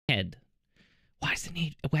Why does it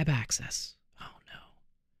need a web access? Oh,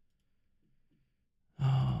 no.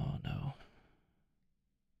 Oh, no.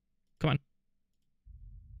 Come on.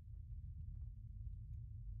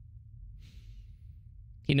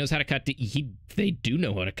 He knows how to cut deep. They do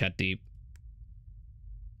know how to cut deep.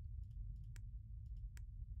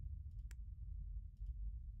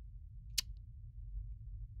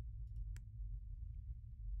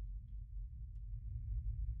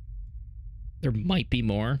 There might be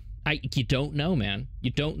more. You don't know, man.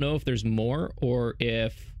 You don't know if there's more or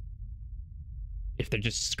if they're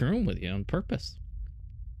just screwing with you on purpose.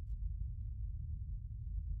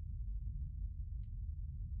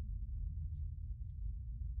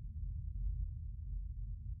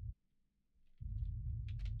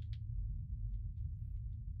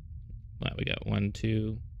 Well, we got 1,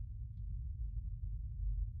 2.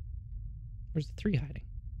 Where's the 3 hiding?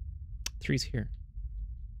 3's here.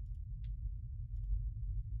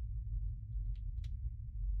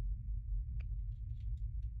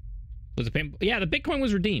 Was it paying? Yeah, the Bitcoin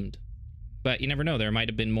was redeemed. But you never know. There might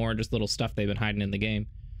have been more just little stuff they've been hiding in the game.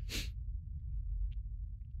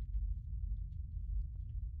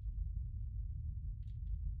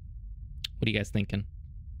 What are you guys thinking?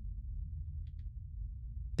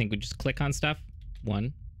 Think we just click on stuff?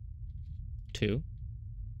 1, 2,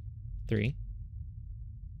 3,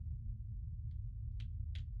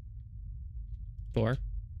 4,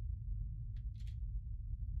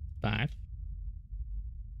 5.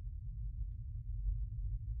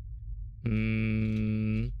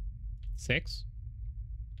 6.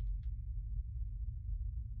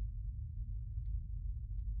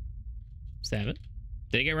 7.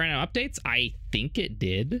 Did it get random updates? I think it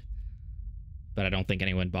did. But I don't think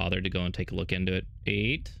anyone bothered to go and take a look into it.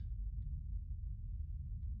 8.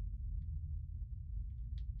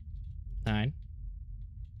 9.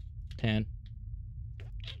 10.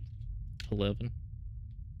 11.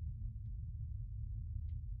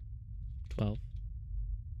 12.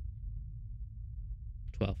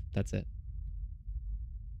 12. That's it.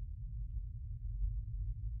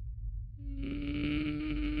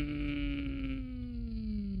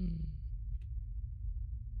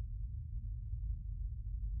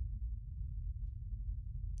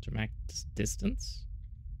 Dramatic distance.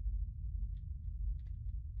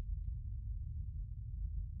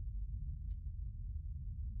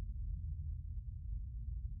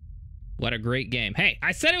 What a great game. Hey,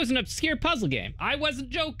 I said it was an obscure puzzle game. I wasn't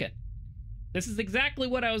joking. This is exactly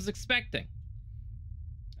what I was expecting.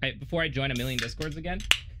 Before I join a million Discords again.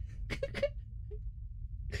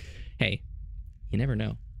 Hey, you never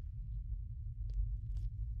know.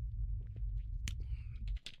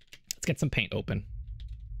 Let's get some paint open.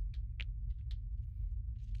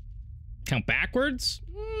 Count backwards?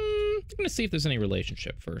 I'm going to see if there's any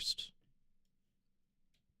relationship first.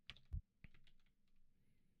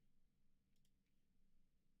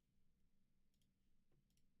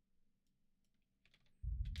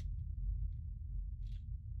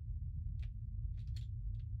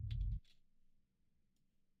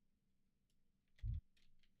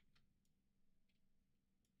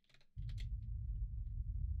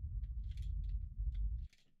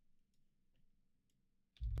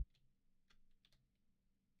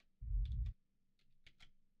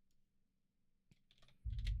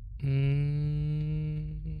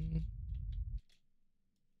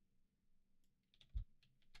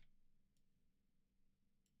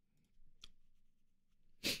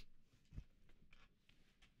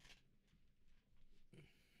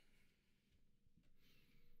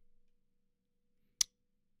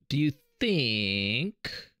 Do you think...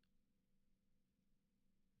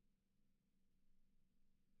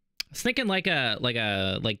 I was thinking like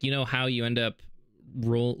you know how you end up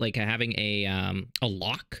having a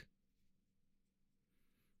lock?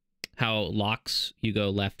 How locks, you go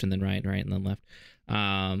left and then right, right and then left.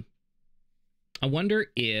 I wonder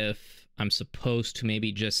if I'm supposed to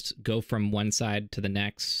maybe just go from one side to the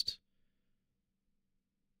next,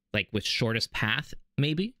 like with shortest path,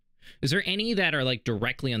 maybe? Is there any that are like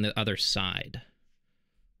directly on the other side?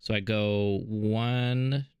 So I go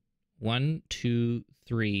 1, 2,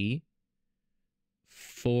 3,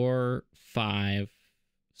 4, 5,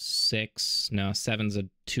 6. No, 7's a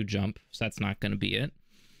 2 jump, so that's not going to be it.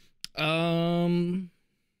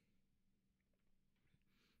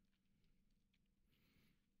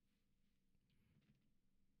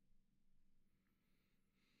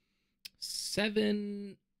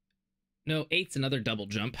 7. No, 8's another double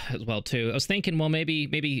jump as well too. I was thinking, well,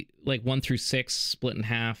 maybe like 1 through 6 split in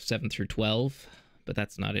half, 7 through 12, but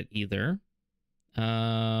that's not it either.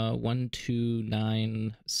 1, 2,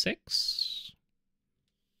 9, 6,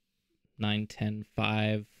 9, 10,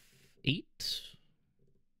 5, 8.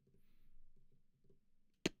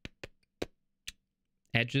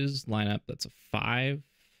 edges line up. That's a 5.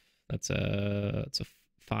 That's a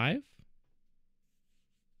 5.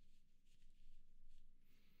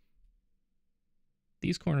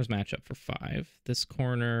 These corners match up for 5. This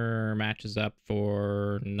corner matches up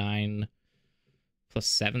for 9 plus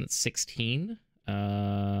 7. That's 16.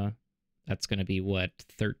 That's going to be what?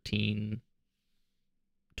 13,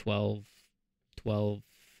 12, 12,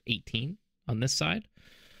 18 on this side.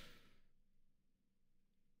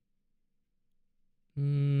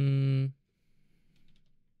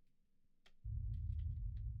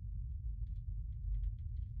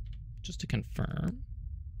 Just to confirm.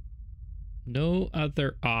 No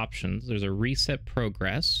other options. There's a reset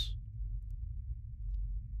progress.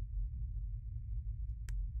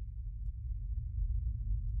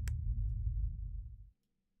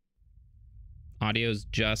 Audio's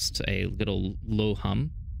just a little low hum.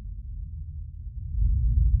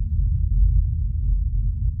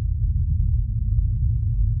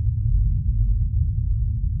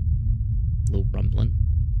 Low rumbling.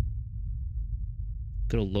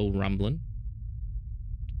 Good old low rumbling.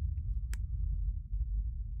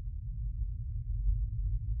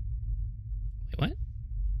 Wait, what?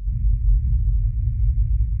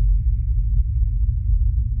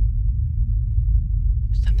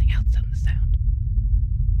 There's something else on the sound.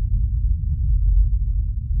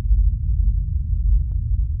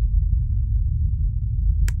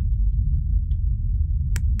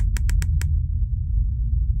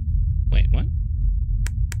 Wait, what?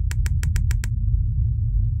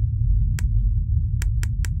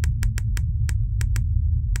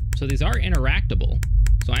 So these are interactable.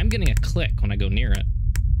 So I'm getting a click when I go near it.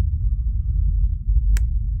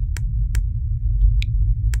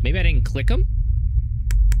 Maybe I didn't click them?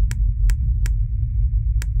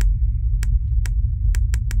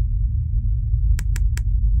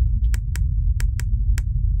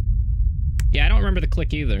 Yeah, I don't remember the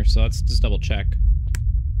click either, so let's just double check.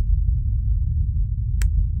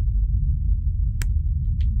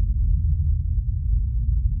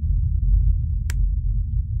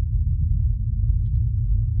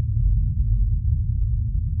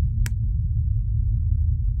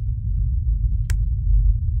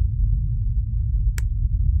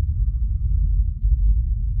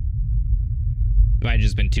 It might have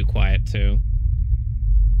just been too quiet, too.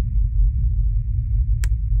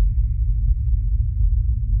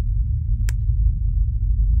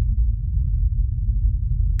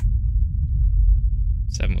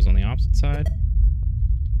 Seven was on the opposite side.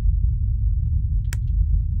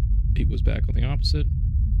 8 was back on the opposite.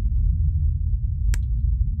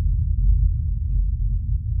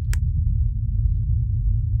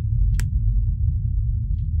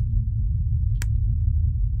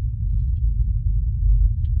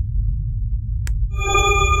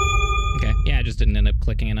 Okay, yeah, I just didn't end up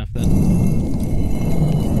clicking enough then.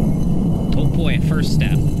 Oh boy, first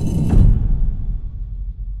step.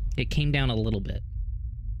 It came down a little bit.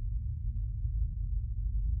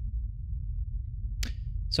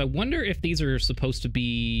 So I wonder if these are supposed to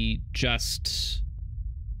be just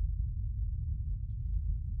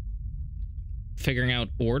figuring out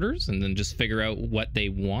orders and then just figure out what they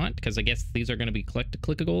want, because I guess these are going to be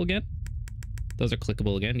clickable again. Those are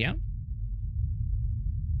clickable again, yeah.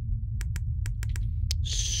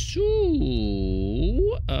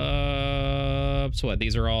 So what?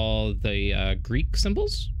 These are all the Greek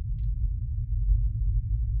symbols,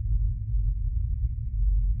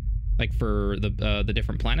 like for the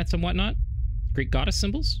different planets and whatnot. Greek goddess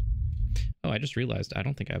symbols. Oh, I just realized I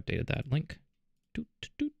don't think I updated that link.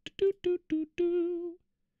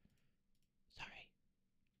 Sorry.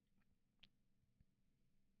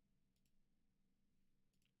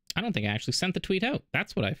 I don't think I actually sent the tweet out.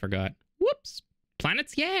 That's what I forgot. Whoops.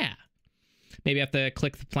 Planets? Yeah. Maybe I have to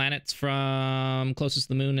click the planets from closest to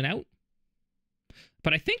the moon and out.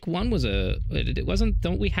 But I think one was it wasn't,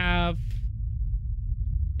 don't we have...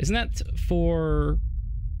 Isn't that for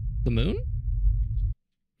the moon?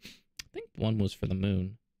 I think one was for the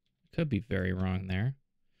moon. Could be very wrong there.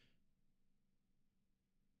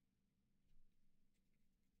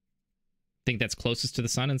 Think that's closest to the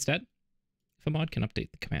sun instead? If a mod can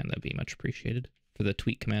update the command, that'd be much appreciated. For the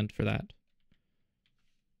tweet command for that.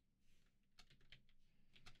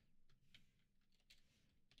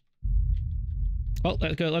 Well,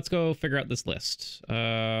 let's go figure out this list.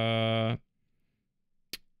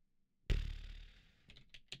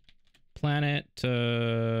 Planet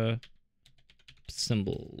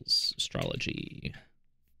symbols, astrology,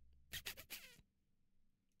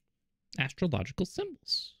 astrological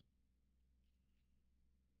symbols.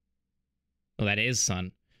 Oh, that is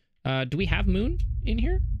sun. Do we have moon in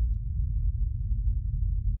here?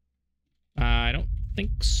 I don't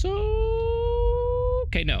think so.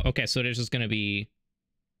 Okay, no. Okay, so there's just going to be...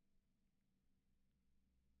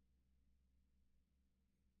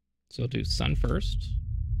 So we'll do sun first.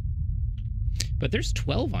 But there's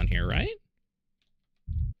 12 on here, right?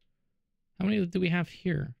 How many do we have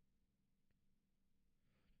here?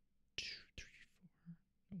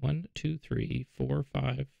 1, 2, 3, 4,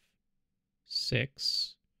 5,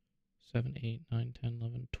 6, 7, 8, 9, 10,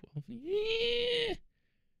 11, 12. Yeah.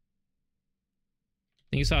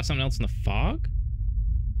 Think you saw something else in the fog?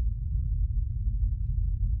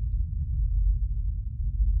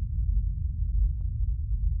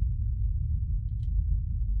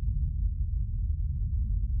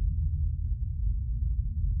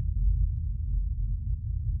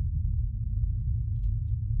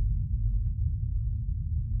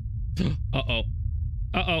 Uh-oh.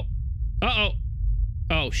 Uh-oh. Uh-oh.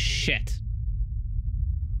 Oh, shit.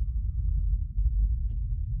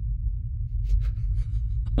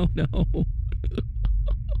 Oh, no.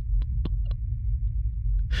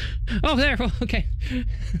 Oh, there. Okay.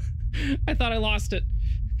 I thought I lost it.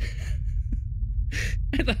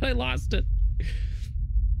 I thought I lost it.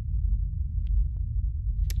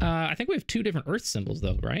 I think we have 2 different Earth symbols,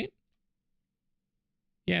 though, right?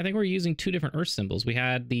 Yeah, I think we're using 2 different Earth symbols. We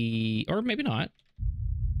had the... Or maybe not.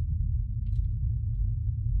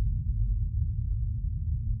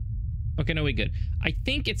 Okay, no, we good. I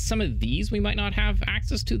think it's some of these we might not have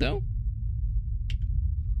access to, though.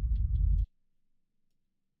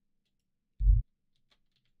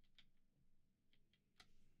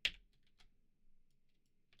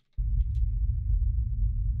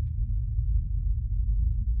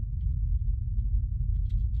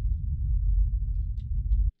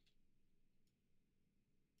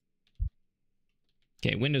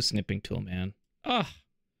 Okay, window snipping tool, man. Oh,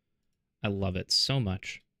 I love it so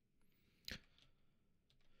much.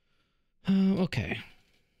 Okay.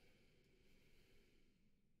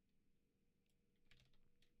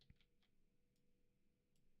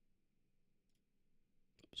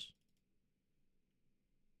 Oops.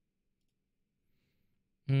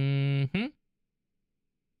 Mm-hmm.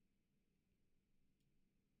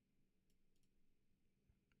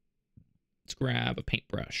 Let's grab a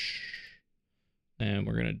paintbrush. And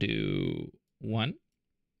we're going to do 1.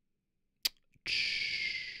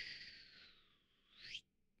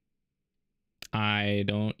 I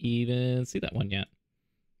don't even see that one yet.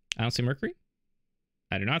 I don't see Mercury.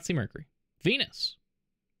 I do not see Mercury. Venus.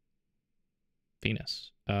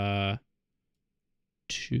 Venus.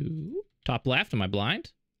 2. Top left. Am I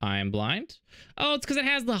blind? I am blind. Oh, it's because it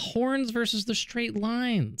has the horns versus the straight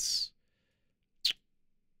lines.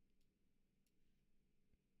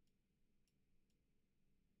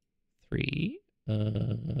 Three.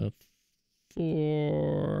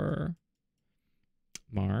 4.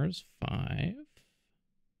 Mars. 5.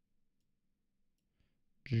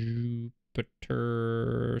 Jupiter.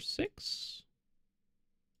 6.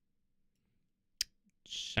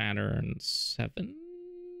 Saturn. 7.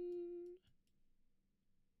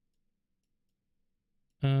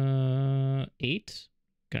 8.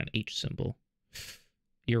 Got an H symbol.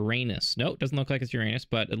 Uranus. No, it doesn't look like it's Uranus,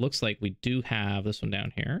 but it looks like we do have this one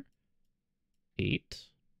down here. 8.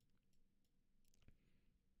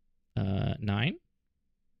 9.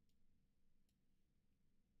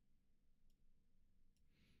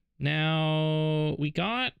 Now, we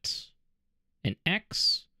got an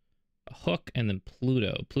X, a hook, and then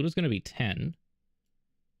Pluto. Pluto's going to be 10.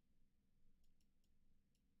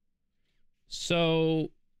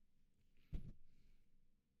 So,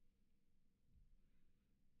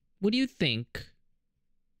 what do you think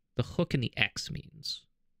the hook and the X means?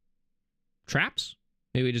 Traps?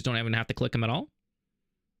 Maybe we just don't even have to click them at all?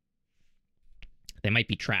 They might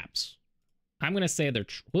be traps. I'm going to say they're...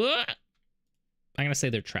 I'm going to say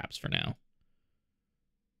they're traps for now.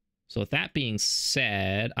 So with that being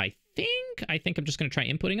said, I think I'm just going to try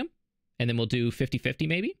inputting them. And then we'll do 50-50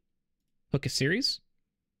 maybe. Hook a series.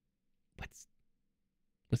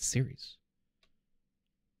 What's series?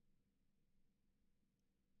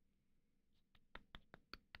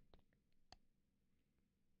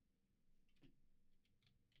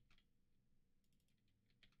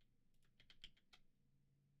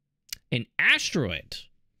 An asteroid.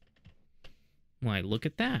 Why, look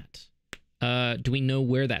at that. Do we know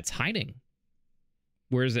where that's hiding?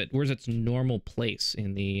 Where's its normal place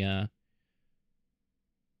in the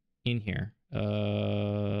in here?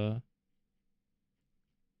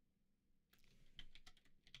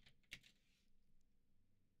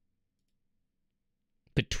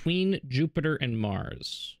 Between Jupiter and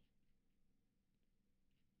Mars.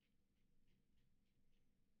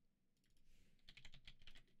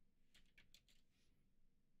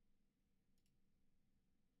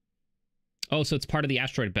 Oh, so it's part of the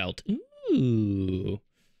asteroid belt. Ooh.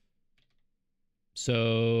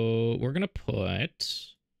 So we're gonna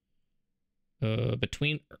put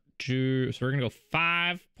between. So we're gonna go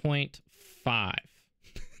 5.5.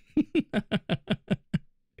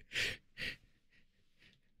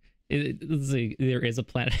 Let's see. There is a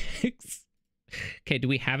planet X. Okay, do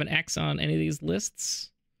we have an X on any of these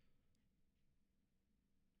lists?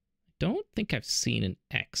 Don't think I've seen an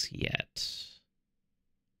X yet.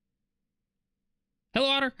 Hello,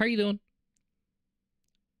 Otter. How are you doing?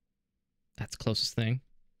 That's the closest thing.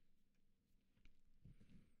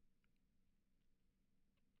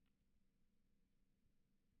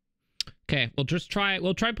 Okay, we'll try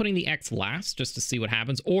putting the X last just to see what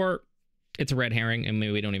happens, or it's a red herring and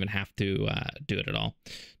maybe we don't even have to do it at all.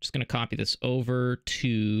 Just gonna copy this over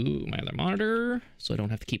to my other monitor so I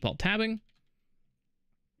don't have to keep alt tabbing.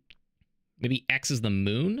 Maybe X is the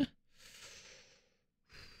moon.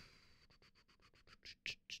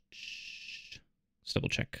 Let's double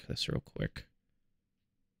check this real quick.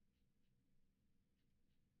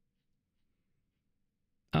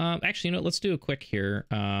 Actually, you know what? Let's do a quick here.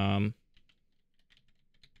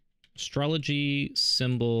 Astrology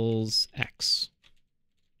symbols X.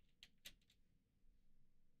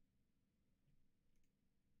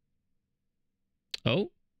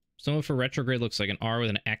 Oh, someone for retrograde looks like an R with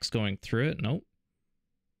an X going through it. Nope.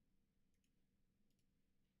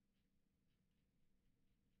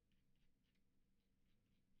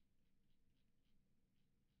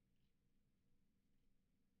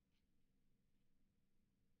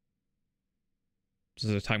 So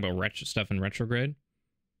they're talking about stuff in retrograde.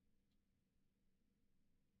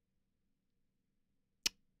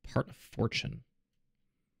 Part of fortune.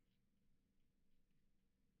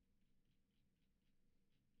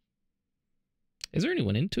 Is there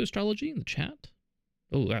anyone into astrology in the chat?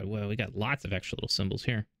 Oh, well, we got lots of extra little symbols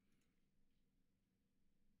here.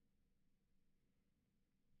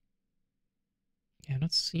 Yeah, I'm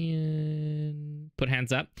not seeing... Put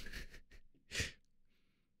hands up.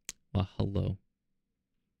 Well, hello.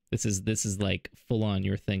 This is like full on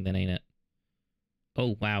your thing then, ain't it?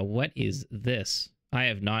 Oh, wow. What is this? I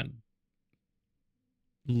have not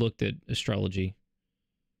looked at astrology.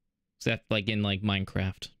 Except like in like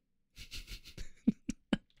Minecraft.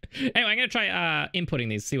 Anyway, I'm going to try inputting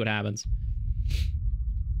these, see what happens.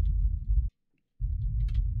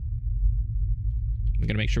 I'm going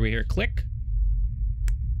to make sure we hear a click.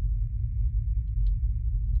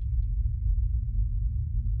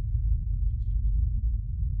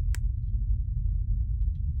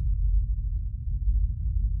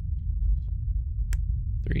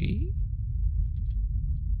 Three,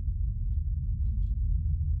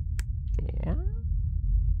 4,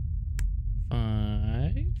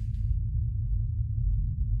 5,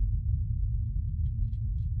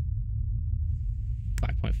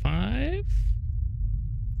 5.5,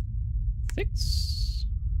 6,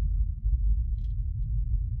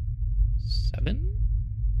 7,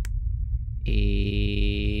 8,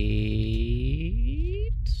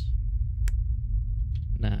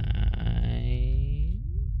 9,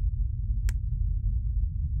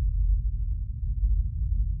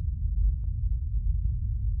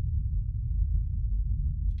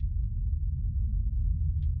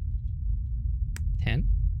 10.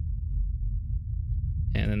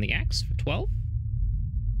 And then the X for 12.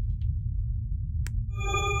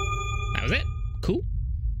 That was it. Cool.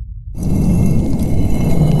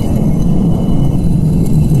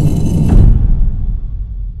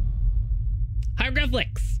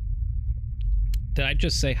 Hieroglyphics. Did I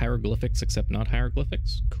just say hieroglyphics except not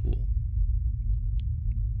hieroglyphics? Cool.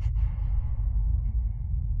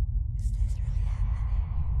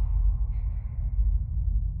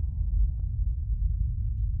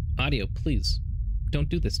 Audio, please. Don't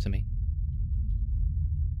do this to me.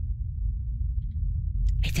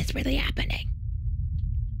 Is this really happening?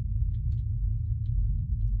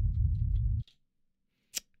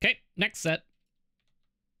 Okay, next set.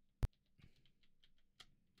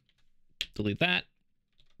 Delete that.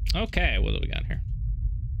 Okay, what do we got here?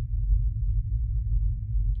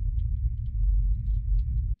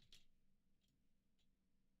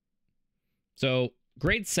 So,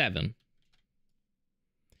 grade 7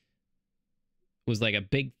 was like a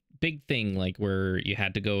big thing, like where you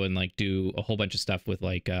had to go and like do a whole bunch of stuff with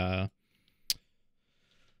like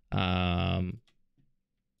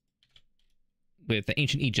with the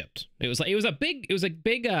ancient Egypt. It was a big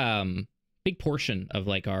portion of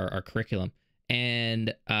like our curriculum.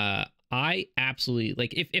 And I absolutely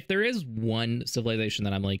like, if there is one civilization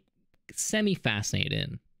that I'm like semi fascinated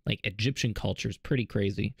in, like Egyptian culture is pretty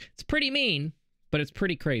crazy. It's pretty mean, but it's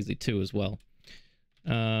pretty crazy too as well.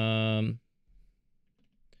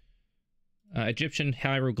 Egyptian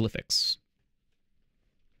hieroglyphics.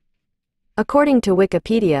 According to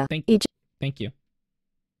Wikipedia, Thank you.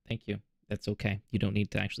 Thank you. That's okay. You don't need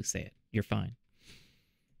to actually say it. You're fine.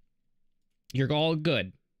 You're all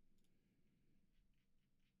good.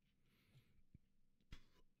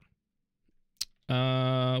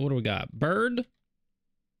 What do we got? Bird?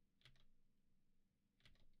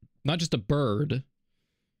 Not just a bird.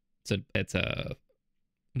 It's a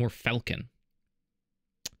more falcon.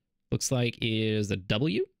 Looks like is a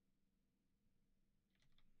W.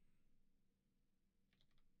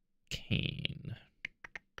 Cane.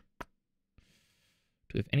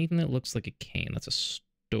 Do we have anything that looks like a cane? That's a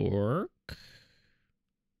stork.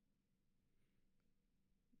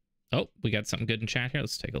 Oh, we got something good in chat here.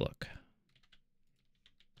 Let's take a look.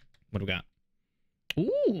 What do we got?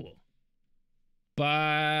 Ooh.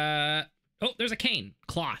 But... oh, there's a cane.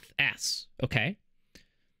 Cloth. S. Okay.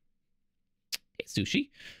 Hey, sushi.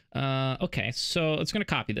 Okay, so it's going to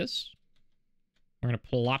copy this. We're going to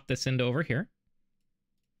plop this into over here.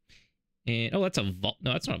 And, oh, that's a no,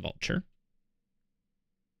 that's not a vulture.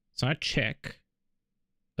 It's not a chick.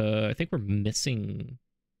 I think we're missing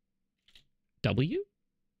W.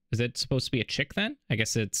 Is it supposed to be a chick then? I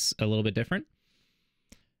guess it's a little bit different.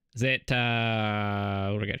 Is it,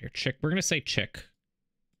 what do we got here? Chick. We're going to say chick.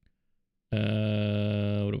 What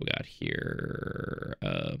do we got here?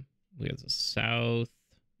 We got the south.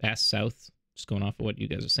 South. Just going off of what you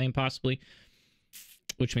guys are saying, possibly.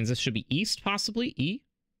 Which means this should be east, possibly. E.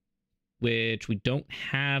 Which we don't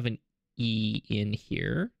have an E in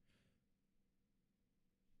here.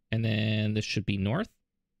 And then this should be north.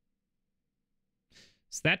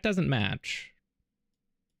 So that doesn't match.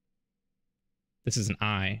 This is an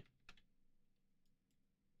I.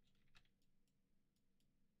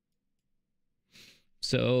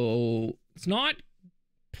 So it's not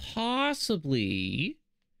possibly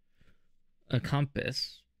a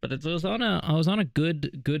compass, but it was on a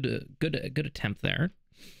good attempt there.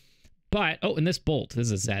 But oh, and this bolt, this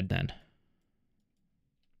is a Z then.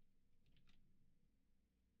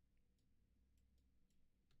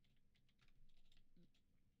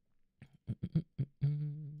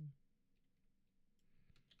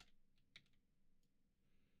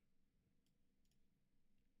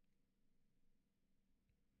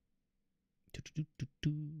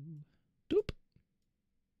 Doop.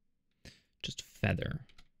 Just feather.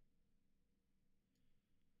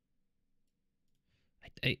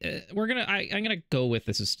 I'm gonna go with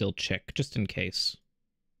this is still chick, just in case.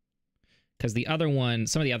 Because the other one,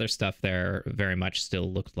 some of the other stuff there very much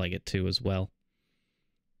still looked like it too as well.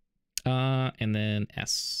 And then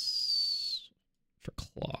S for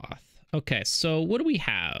cloth. Okay, so what do we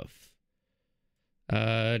have?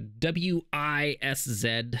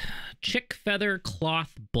 W-I-S-Z, chick feather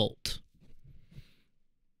cloth bolt.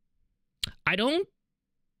 I don't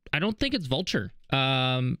think it's vulture.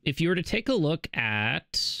 If you were to take a look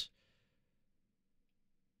at...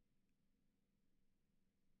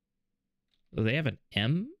 oh, they have an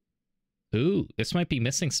M? Ooh, this might be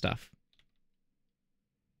missing stuff.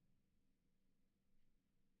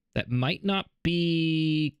 That might not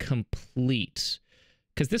be complete.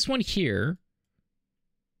 Because this one here...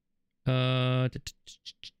 because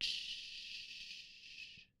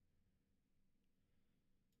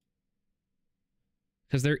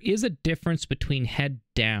there is a difference between head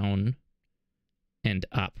down and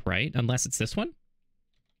up, right? Unless it's this one?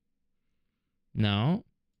 No.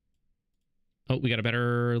 Oh, we got a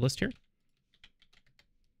better list here.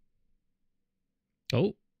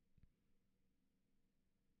 Oh.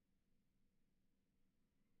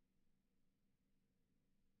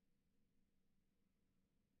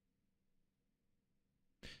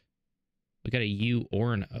 We got a U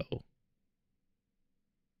or an O.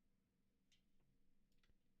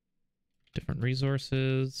 Different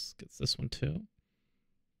resources. Gets this one too.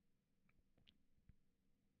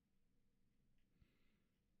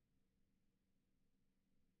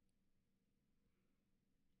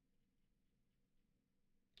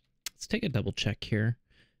 Let's take a double check here.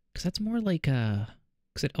 Because that's more like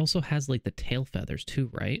because it also has like the tail feathers too,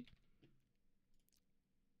 right?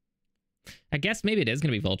 I guess maybe it is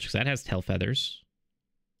going to be vulture because that has tail feathers.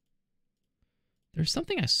 There's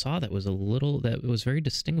something I saw that was that was very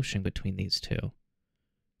distinguishing between these two.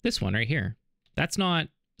 This one right here. That's not,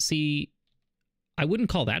 see, I wouldn't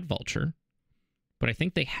call that vulture, but I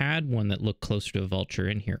think they had one that looked closer to a vulture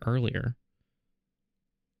in here earlier.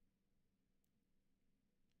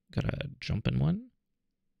 Got a jumping one.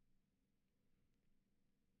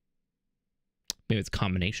 Maybe it's a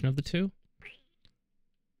combination of the two.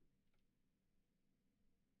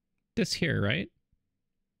 This here, right?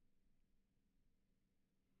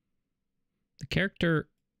 The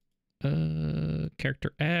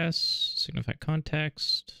character S, signify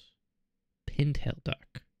context, pintail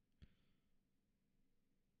duck.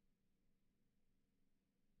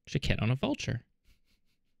 Jaquette on a vulture.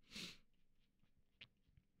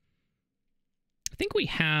 I think we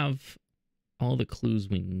have all the clues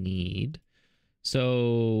we need.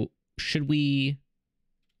 So should we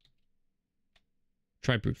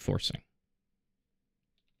try brute forcing?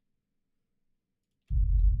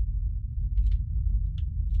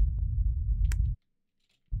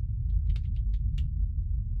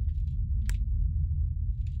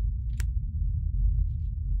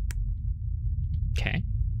 Okay.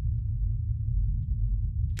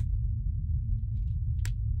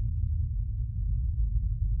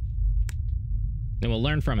 Then we'll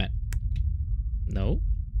learn from it. No.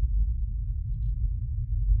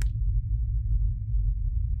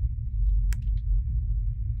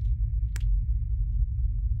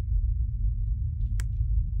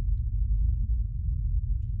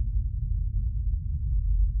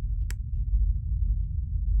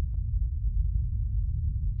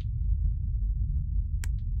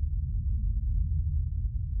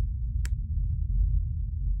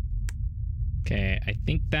 Okay, I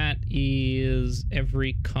think that is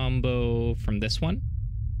every combo from this one.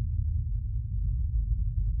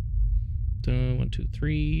 1, 2,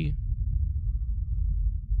 3.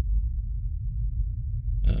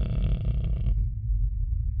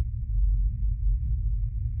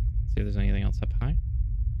 See if there's anything else up high.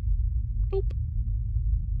 Nope.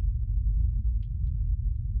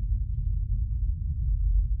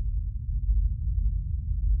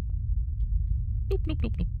 Nope, nope,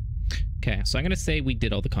 nope, nope. Okay, so I'm going to say we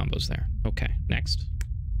did all the combos there. Okay, next.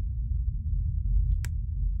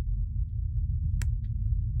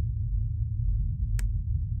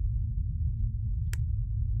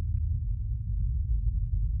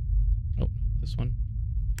 Oh, this one.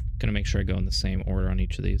 Going to make sure I go in the same order on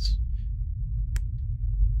each of these.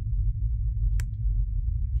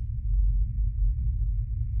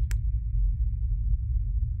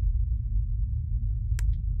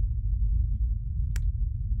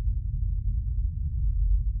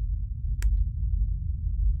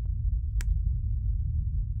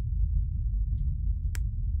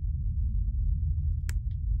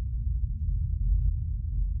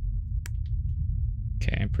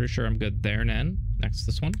 Okay, I'm pretty sure I'm good there, Nen. Next,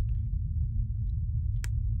 this one.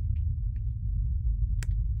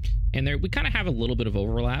 And there, we kind of have a little bit of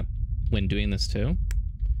overlap when doing this too.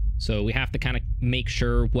 So we have to kind of make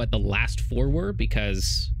sure what the last 4 were,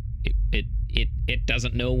 because it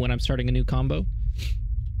doesn't know when I'm starting a new combo.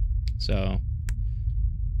 So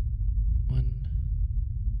 1,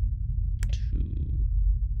 2,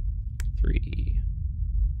 3,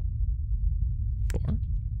 4.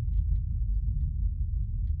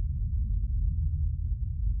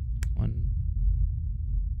 1,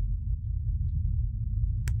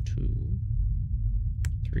 2,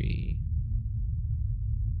 3,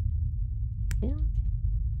 4.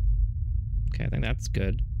 Okay, I think that's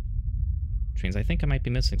good. Which means I think I might be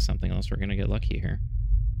missing something else. We're gonna get lucky here.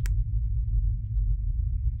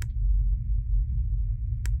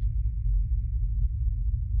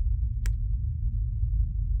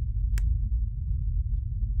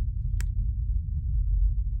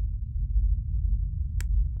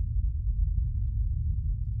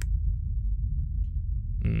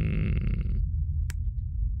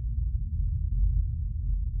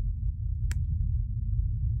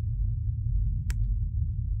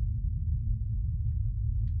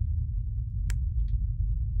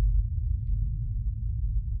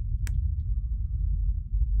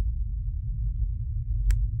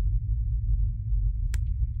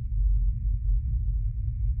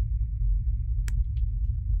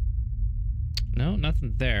 No,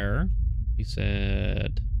 nothing there. You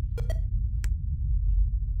said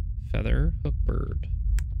feather, hook, bird.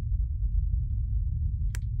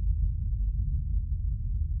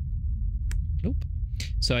 Nope.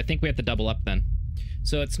 So I think we have to double up then.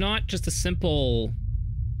 So it's not just a simple...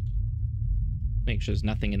 Make sure there's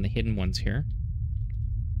nothing in the hidden ones here.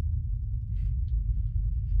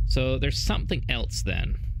 So there's something else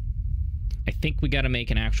then. I think we got to make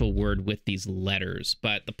an actual word with these letters.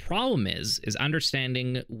 But the problem is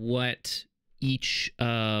understanding what each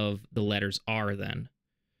of the letters are then.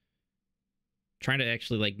 Trying to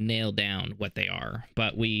actually like nail down what they are.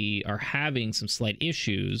 But we are having some slight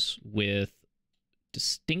issues with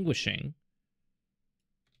distinguishing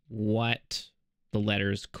what the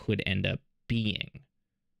letters could end up being.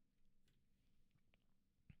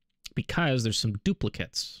 Because there's some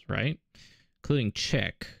duplicates, right? Including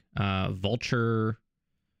chick. Vulture.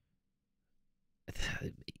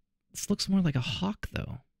 This looks more like a hawk,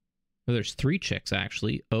 though. Well, there's 3 chicks,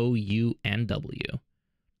 actually. O, U, and W.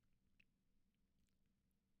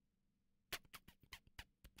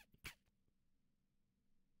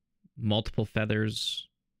 Multiple feathers.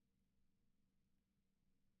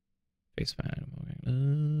 Face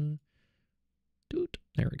fan. Dude,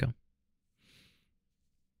 there we go.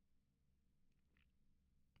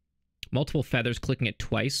 Multiple feathers, clicking it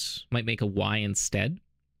twice might make a Y instead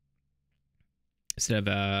of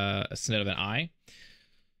an I.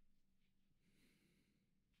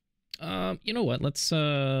 You know what? Let's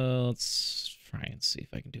try and see if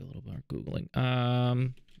I can do a little more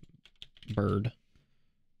googling. Bird.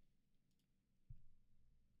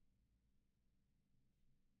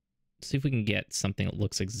 See if we can get something that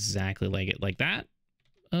looks exactly like it, like that.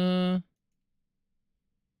 Or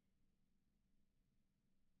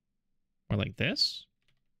like this.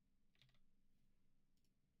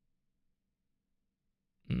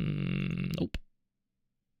 Nope.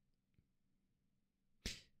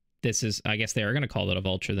 This is, I guess they are going to call it a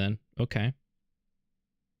vulture then. Okay.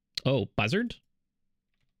 Oh, buzzard?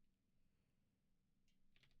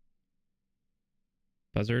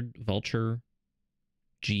 Buzzard, vulture,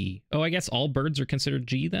 G. Oh, I guess all birds are considered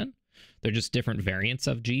G then? They're just different variants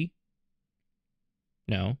of G?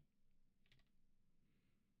 No.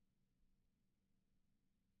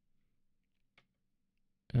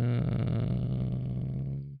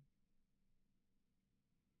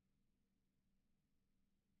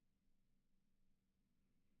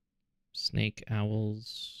 Snake,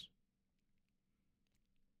 owls.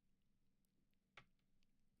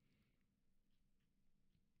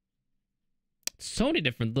 So many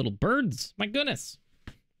different little birds. My goodness.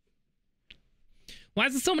 Why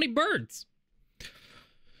is there so many birds?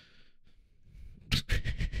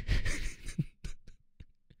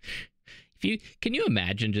 Can you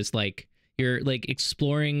imagine just like you're like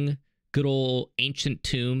exploring good old ancient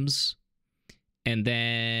tombs and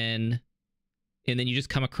then you just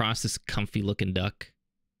come across this comfy looking duck.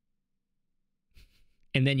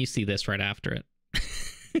 And then you see this right after it.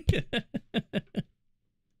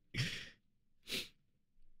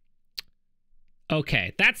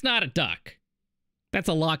 Okay, that's not a duck. That's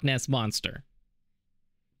a Loch Ness monster.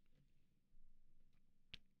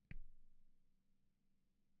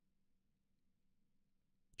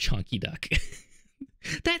 Chunky duck.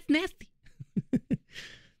 That's nasty.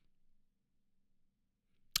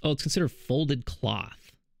 Oh, it's considered folded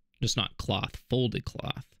cloth. Just not cloth, folded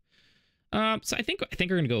cloth. So I think we're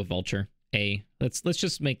gonna go with vulture. A. Let's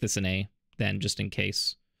just make this an A then, just in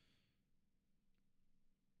case.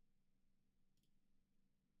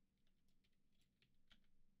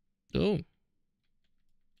 Oh.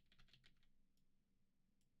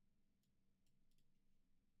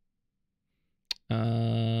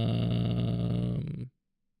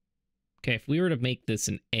 Okay, if we were to make this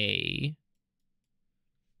an A.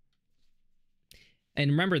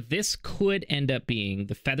 And remember, this could end up being,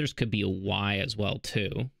 the feathers could be a Y as well,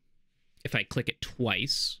 too. If I click it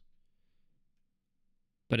twice.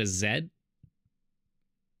 But a Z?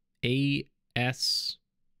 A, S,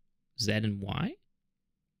 Z, and Y?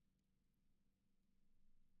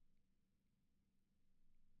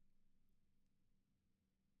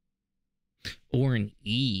 Or an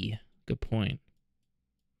E. Good point.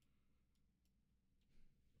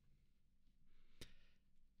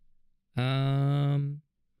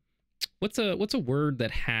 What's a word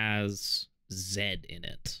that has Z in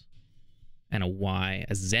it and a Y?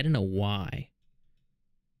 A Z and a Y.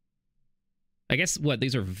 I guess what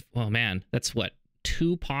these are. Oh man, that's what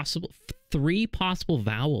 3 possible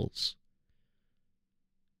vowels.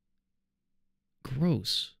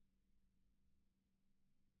 Gross.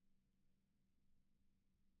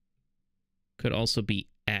 Could also be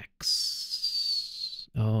X.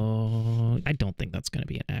 Oh, I don't think that's going to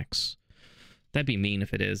be an X. That'd be mean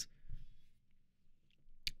if it is.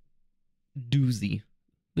 Doozy.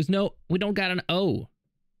 We don't got an O.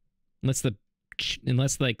 Unless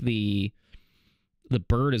like the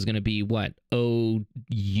bird is going to be what? O,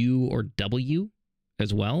 U, or W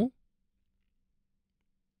as well?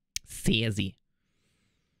 Sassy.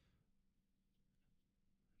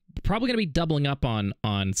 Probably going to be doubling up on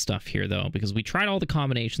stuff here, though, because we tried all the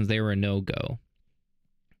combinations. They were a no-go.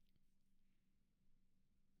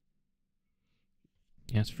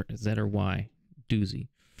 Yes, for Z or Y. Doozy.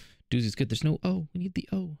 Doozy's good. There's no O. We need the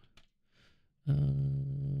O.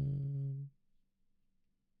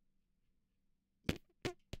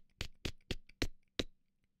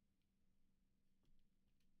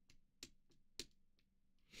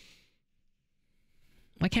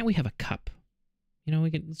 Why can't we have a cup? You know,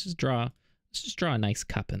 let's just draw a nice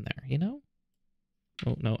cup in there, you know?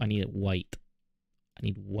 Oh, no, I need it white. I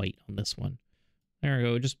need white on this one. There we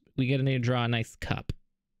go. We need to draw a nice cup.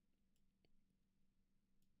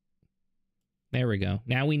 There we go.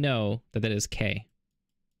 Now we know that that is K.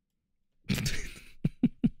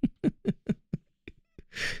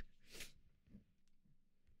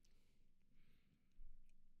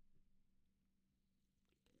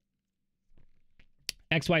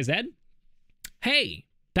 XYZ? Hey,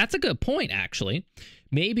 that's a good point, actually.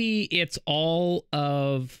 Maybe it's all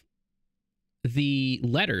of the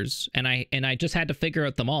letters, and I just had to figure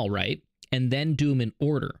out them all, right? And then do them in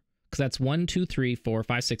order. Because that's 1, 2, 3, 4,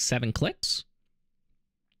 5, 6, 7 clicks.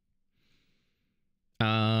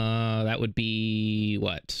 That would be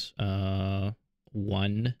what?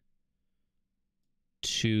 1,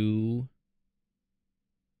 2,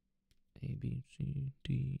 A, B, C,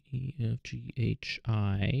 D, E, F, G, H,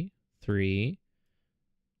 I, 3,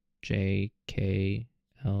 J, K,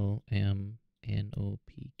 L, M, N, O,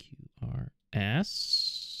 P, Q, R,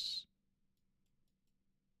 S,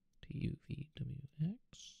 T, U, V, W,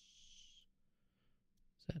 X,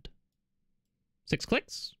 Z. 6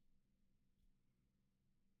 clicks.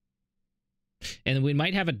 And we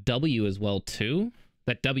might have a W as well, too.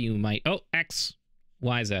 That W might... Oh, X,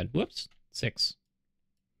 Y, Z. Whoops. 6.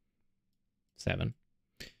 7.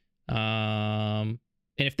 And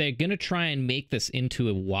if they're going to try and make this into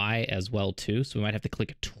a Y as well, too, so we might have to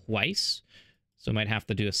click it twice. So we might have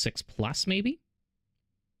to do a 6 plus, maybe.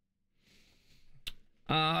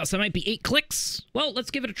 So it might be 8 clicks. Well,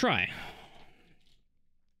 let's give it a try. I'm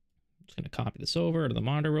just going to copy this over to the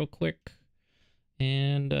monitor real quick.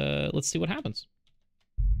 And let's see what happens.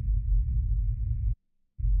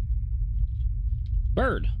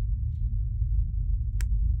 Bird.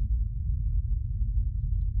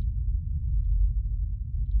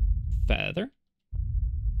 Feather.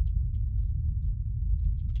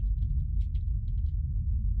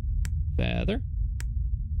 Feather.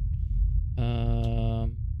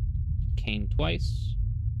 Cane twice.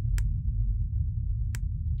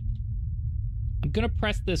 I'm gonna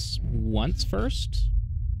press this once first.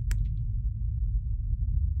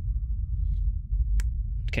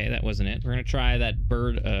 Okay, that wasn't it. We're gonna try that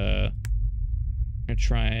bird. We're gonna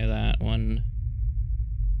try that 1,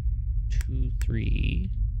 2, 3,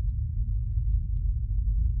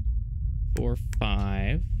 4,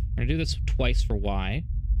 5. We're gonna do this twice for Y.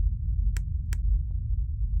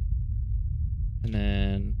 And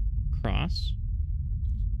then cross.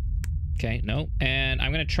 Okay, no. And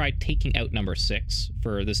I'm going to try taking out number 6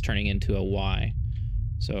 for this turning into a Y.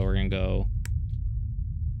 So we're going to go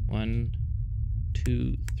 1,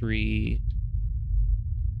 2, 3,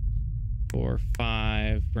 4,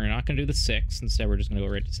 5. We're not going to do the 6. Instead, we're just going to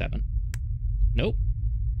go right to 7. Nope.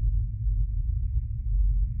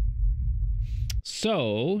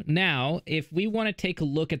 So now, if we want to take a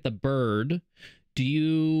look at the bird, do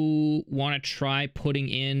you want to try putting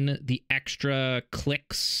in the extra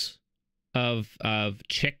clicks of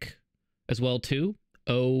chick as well too?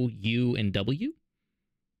 O, U, and W.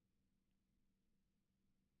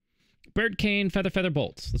 Bird, cane, feather, feather,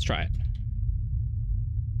 bolts. Let's try it.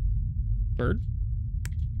 Bird.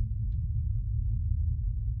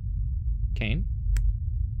 Cane.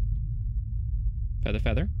 Feather,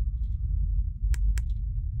 feather.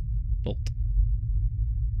 Bolt.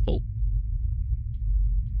 Bolt.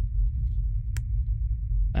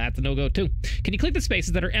 That's a no-go too. Can you click the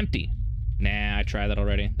spaces that are empty? Nah, I tried that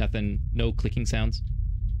already. Nothing, no clicking sounds.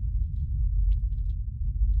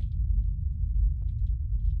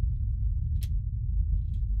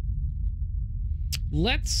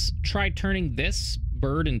 Let's try turning this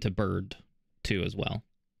bird into bird too as well.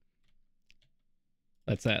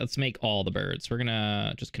 Let's make all the birds. We're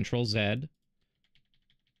gonna just Control Z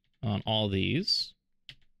on all these.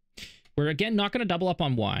 We're again not gonna double up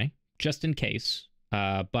on Y, just in case.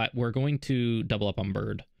 But we're going to double up on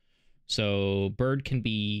bird. So bird can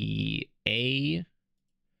be A.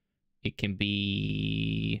 It can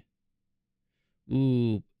be...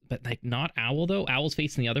 Ooh, but like not owl though. Owl's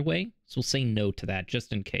facing the other way. So we'll say no to that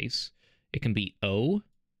just in case. It can be O.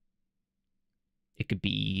 It could be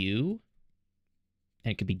U.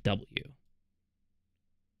 And it could be W.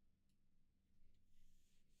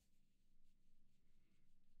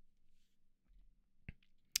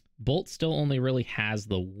 Bolt still only really has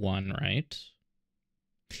the 1, right?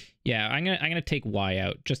 Yeah, I'm gonna take Y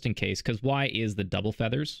out just in case, because Y is the double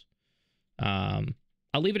feathers. I'll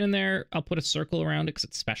leave it in there. I'll put a circle around it because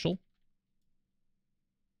it's special.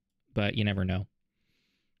 But you never know.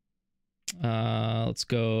 Let's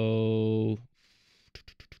go.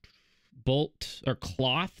 Bolt or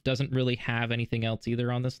cloth doesn't really have anything else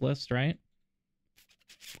either on this list, right?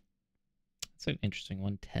 It's an interesting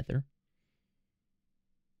one. Tether.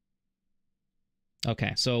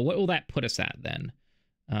 Okay, so what will that put us at then?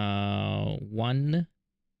 1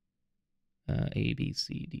 A, B,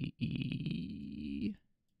 C, D, E,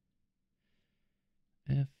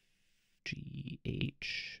 F, G,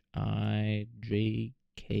 H, I, J,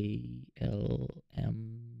 K, L,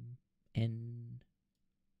 M, N,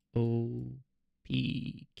 O,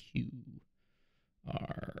 P, Q,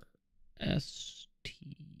 R, S,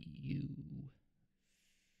 T, U,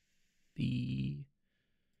 V,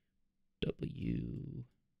 W,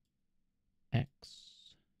 X,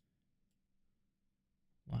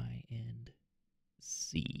 Y, and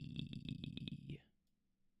Z.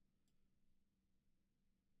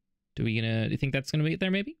 Do you think that's gonna be it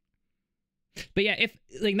there maybe? But yeah, if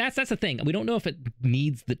like that's the thing. We don't know if it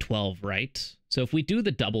needs the 12, right? So if we do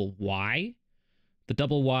the double Y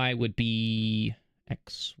would be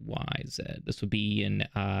X, Y, Z. This would be in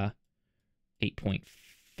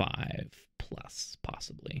 8.5 plus,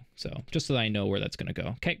 possibly. So just so that I know where that's gonna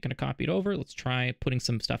go. Okay, gonna copy it over. Let's try putting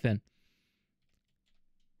some stuff in.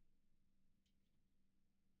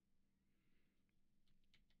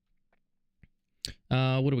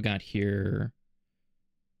 What do we got here?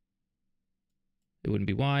 It wouldn't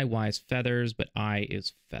be Y. Y is feathers, but I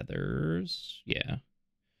is feathers. Yeah.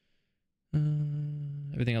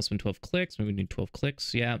 Everything else been 12 clicks. Maybe we need 12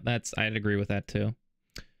 clicks. Yeah, I'd agree with that too.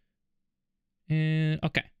 And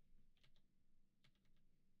okay.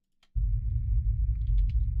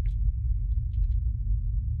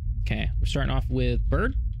 Okay, we're starting off with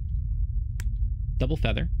bird. Double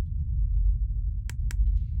feather.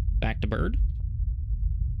 Back to bird.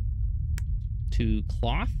 To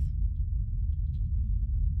cloth.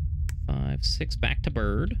 5, 6, back to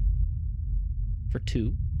bird. For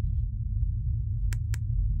 2.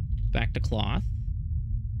 Back to cloth.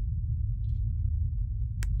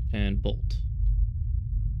 And bolt.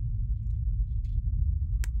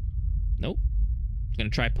 Nope. I'm going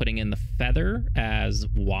to try putting in the feather as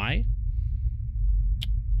Y.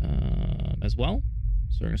 As well.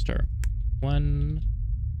 So we're going to start 1.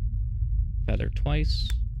 Feather twice.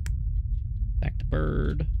 Back to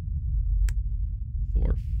bird.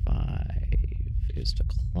 4, 5 is to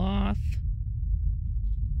cloth. 5,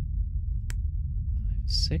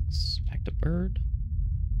 6, back to bird.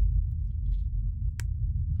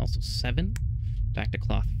 Also 7, back to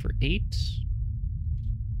cloth for 8.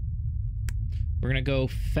 We're gonna go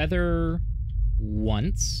feather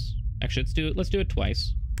once. Actually, let's do it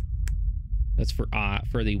twice. That's for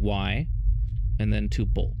the Y, and then to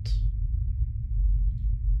bolt.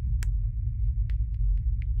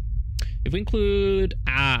 If we include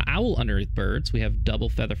owl underneath birds, we have double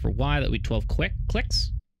feather for Y. That would be 12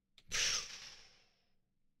 clicks.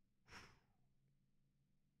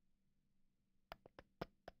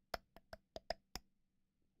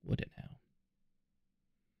 Would it now?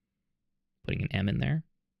 Putting an M in there.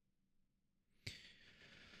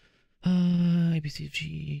 A, B, C,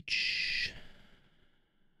 G, H,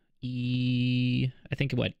 E. I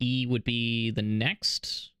think what E would be the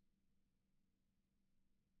next.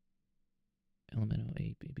 Element O,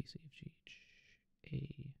 A, B, C, G, H, A.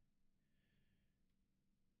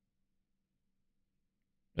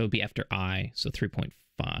 It would be after I, so 3.5.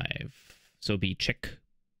 So it'd be chick.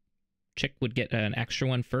 Chick would get an extra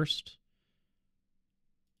one first.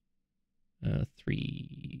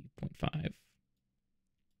 3.5.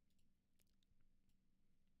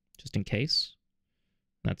 Just in case.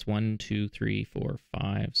 That's 1, 2, 3, 4,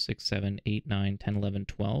 5, 6, 7, 8, 9, 10, 11,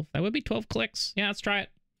 12. That would be 12 clicks. Yeah, let's try it.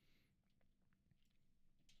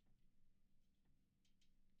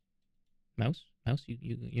 Mouse,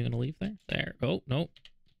 you gonna leave there? There. Oh, no.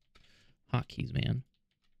 Hotkeys, man.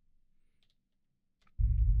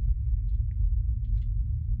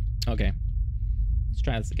 Okay. Let's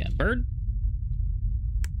try this again. Bird.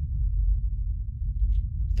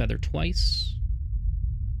 Feather twice.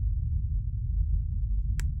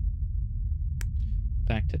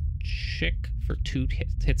 Back to chick for 2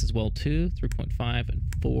 hits as well, too. 3.5 and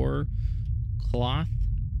 4. Cloth.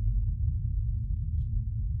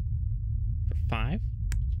 For 5.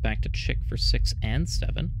 Back to chick for 6 and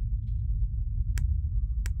 7.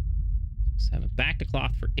 7. Back to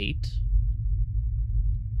cloth for 8.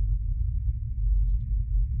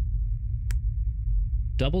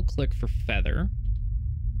 Double click for feather.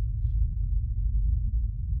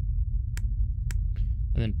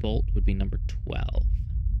 And then bolt would be number 12.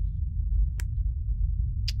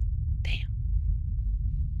 Damn.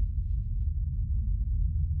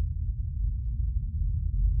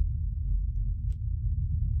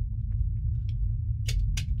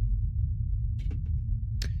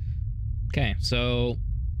 Okay, so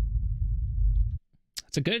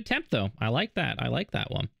It's a good attempt, though. I like that. I like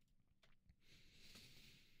that one.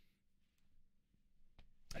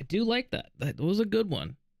 I do like that. That was a good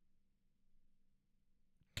one.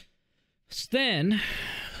 So then,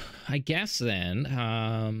 I guess then,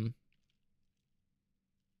 I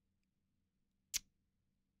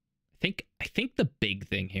think the big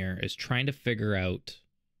thing here is trying to figure out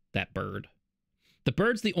that bird. The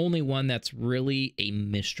bird's the only one that's really a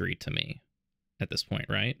mystery to me at this point,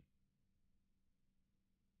 right?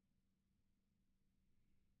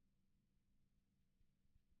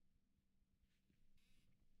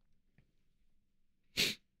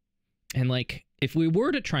 And like, if we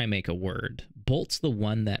were to try and make a word, Bolt's the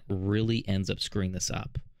one that really ends up screwing this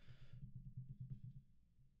up.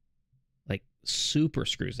 Like, super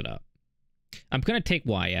screws it up. I'm going to take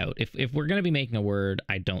Y out. If we're going to be making a word,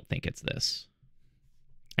 I don't think it's this.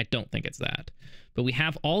 I don't think it's that. But we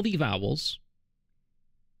have all the vowels.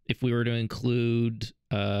 If we were to include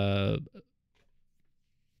the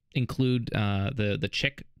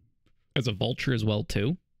chick as a vulture as well,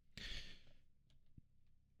 too.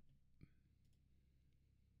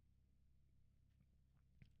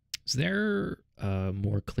 Is there a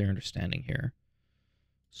more clear understanding here?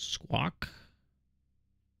 Squawk.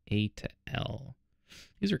 A to L.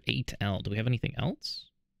 These are A to L. Do we have anything else?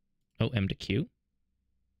 Oh, M to Q.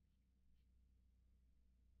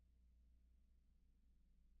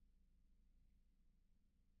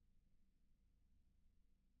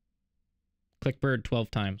 Click bird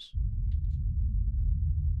 12 times.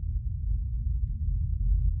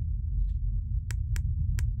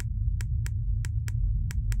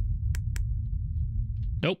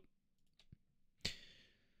 Nope.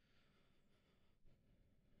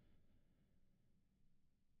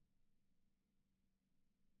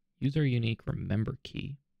 Use our unique remember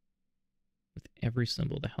key with every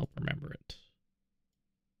symbol to help remember it.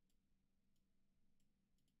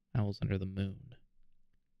 Owls under the moon.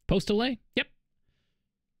 Post delay? Yep.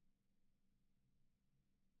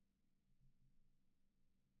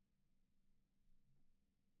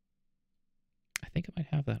 I think I might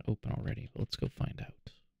have that open already, but let's go find out.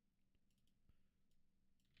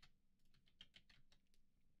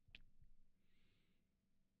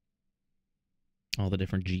 All the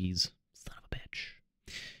different G's. Son of a bitch.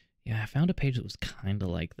 Yeah, I found a page that was kind of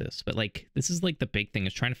like this, but like, this is like the big thing,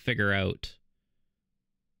 is trying to figure out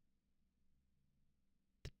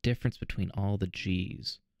the difference between all the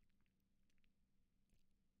G's.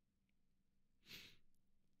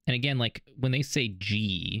 And again, like when they say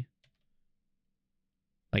G,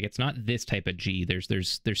 like it's not this type of G.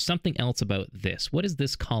 There's something else about this. What does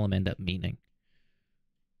this column end up meaning?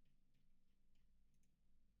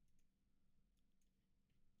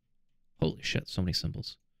 Holy shit, so many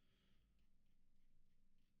symbols.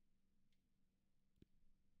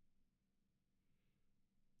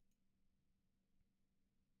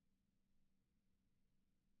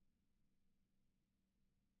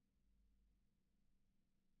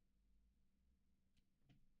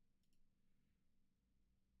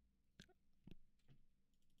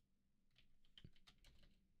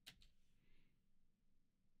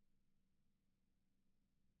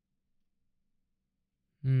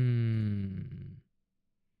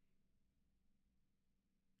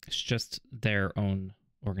 It's just their own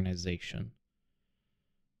organization.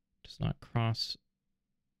 Does not cross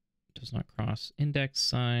index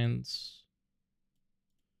signs.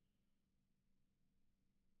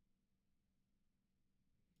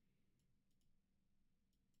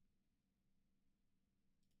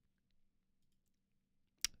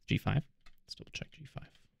 G5. Let's double check G5.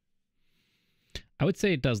 I would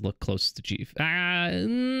say it does look close to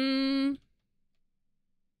G5.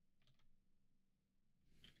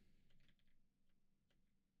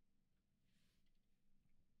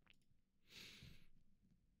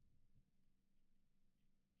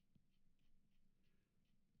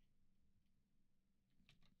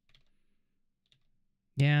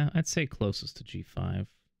 Yeah, I'd say closest to G5.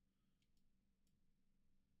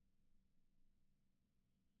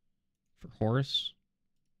 For Horus.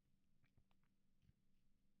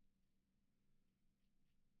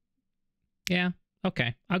 Yeah,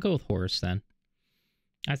 okay. I'll go with Horus then.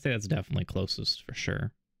 I'd say that's definitely closest for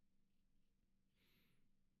sure.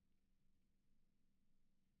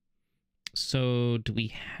 So do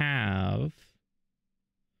we have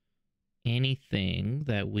anything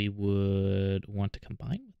that we would want to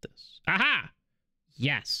combine with this? Aha!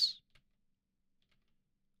 Yes.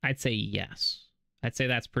 I'd say yes. I'd say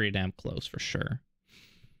that's pretty damn close for sure.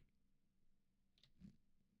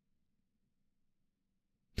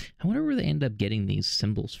 I wonder where they end up getting these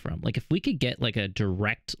symbols from. Like, if we could get, like, a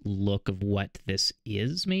direct look of what this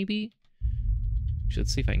is, maybe?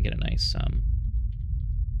 Let's see if I can get a nice,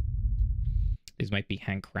 these might be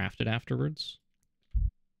handcrafted afterwards.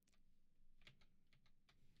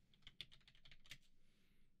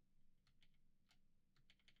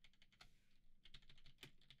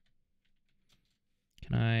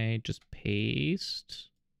 Can I just paste?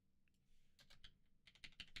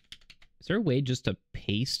 Is there a way just to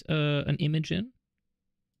paste an image in?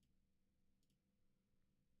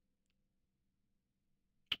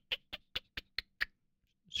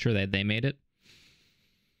 Sure that they made it.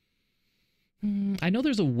 I know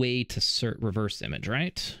there's a way to reverse image,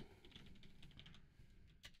 right?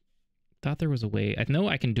 Thought there was a way. I know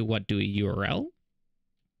I can do what? Do a URL?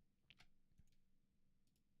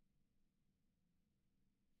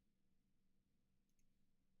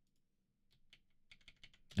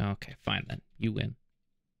 Okay, fine then. You win.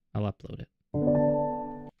 I'll upload it.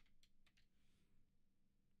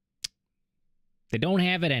 They don't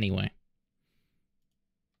have it anyway.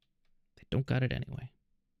 They don't got it anyway.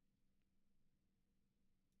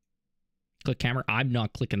 Click camera. I'm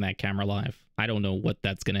not clicking that camera live. I don't know what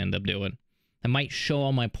that's going to end up doing. It might show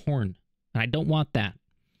all my porn. And I don't want that.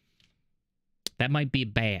 That might be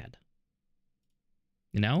bad.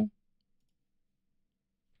 You know?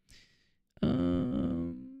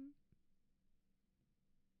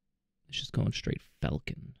 It's just going straight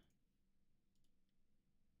Falcon.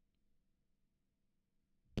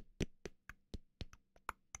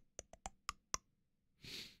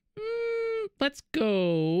 Let's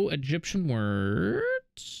go Egyptian words.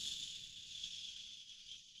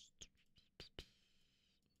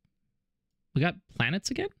 We got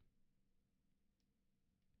planets again?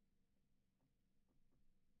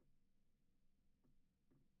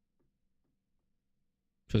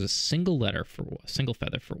 So there's a single letter for a single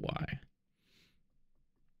feather for Y.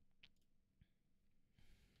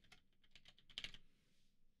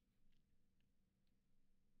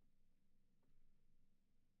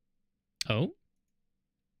 Oh.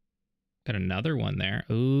 Got another one there.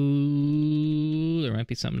 Ooh, there might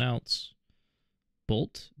be something else.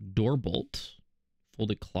 Bolt, door bolt,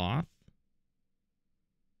 folded cloth.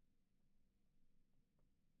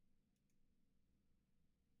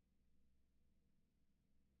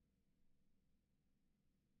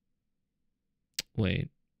 Wait.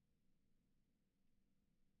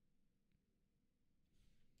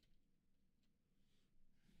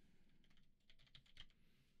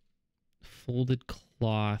 Folded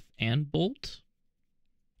cloth and bolt.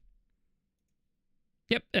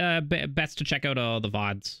 Yep, best to check out all the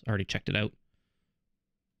VODs. Already checked it out.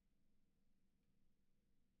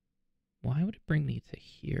 Why would it bring me to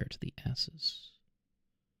here, to the S's?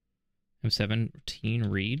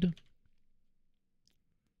 M17 read.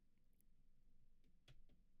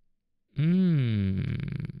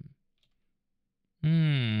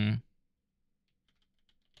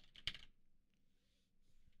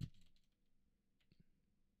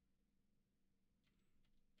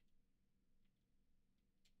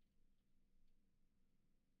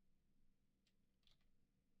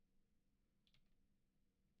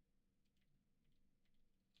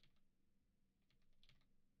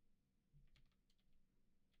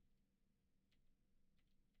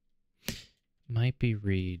 Might be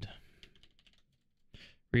read.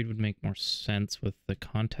 Read would make more sense with the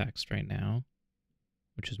context right now,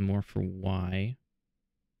 which is more for Y.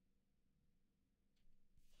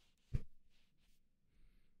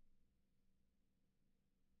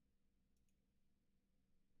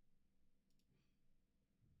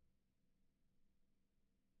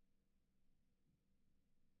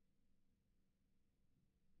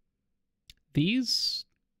 These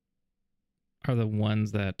are the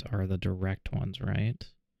ones that are the direct ones, right?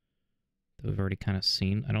 That we've already kind of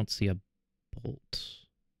seen. I don't see a bolt.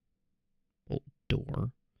 Bolt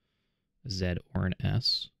door. A Z or an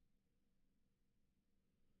S.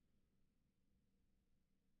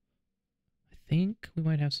 I think we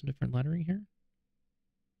might have some different lettering here.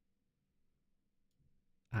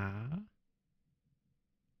 Ah.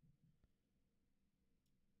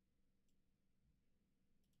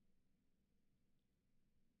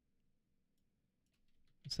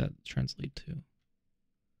 What's that translate to?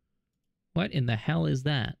 What in the hell is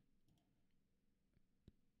that?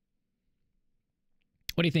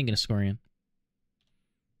 What are you thinking, Ascorian?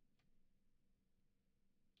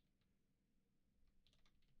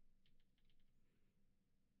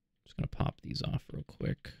 Just gonna pop these off real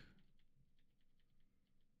quick.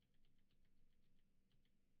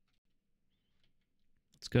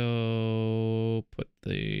 Let's go put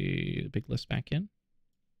the big list back in.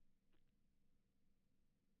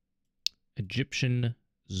 Egyptian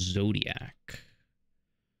Zodiac.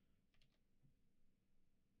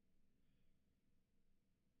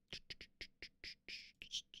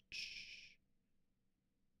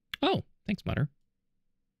 Thanks, Mutter.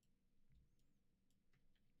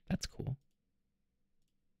 That's cool.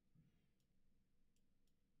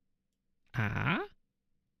 Ah?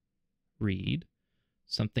 Read.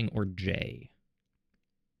 Something or J.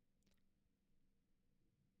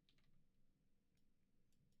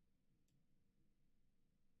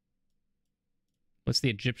 What's the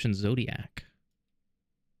Egyptian zodiac?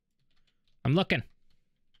 I'm looking.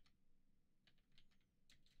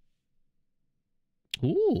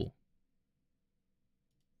 Ooh.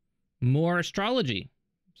 More astrology.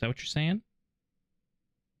 Is that what you're saying?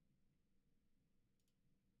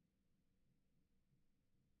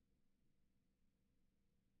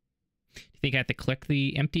 Do you think I have to click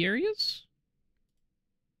the empty areas?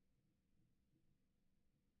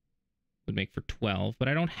 Would make for 12, but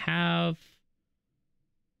I don't have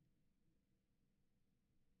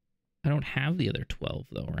the other 12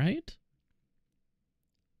 though, right?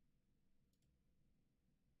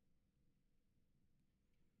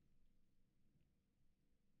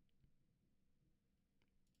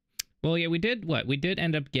 Well, yeah, we did what? We did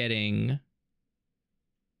end up getting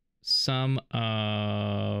some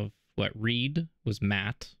of what Reed was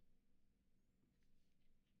Matt.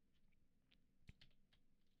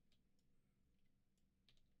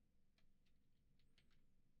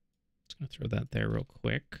 Just gonna throw that there real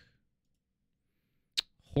quick.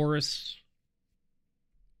 Horus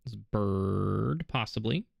is bird,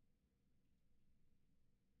 possibly.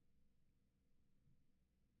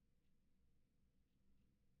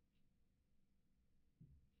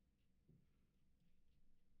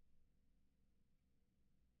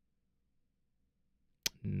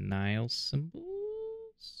 Nile symbols.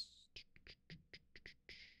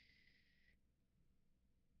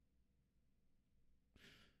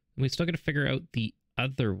 We still got to figure out the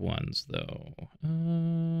other ones, though.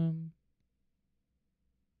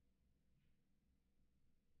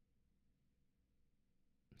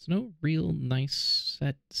 There's no real nice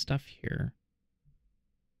set stuff here.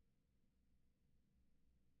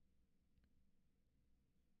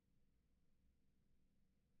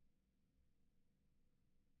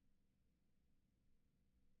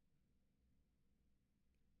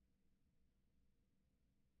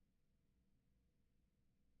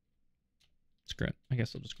 Screw it. I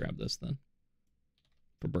guess I'll just grab this then.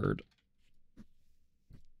 For bird.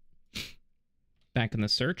 Back in the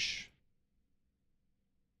search.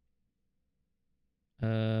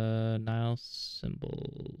 Nile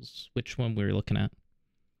symbols. Which one we were looking at?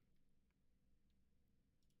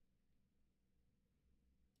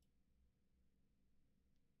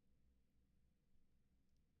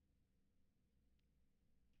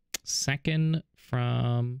 Second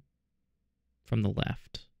from the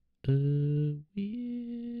left. Which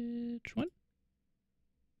one?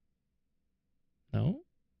 No.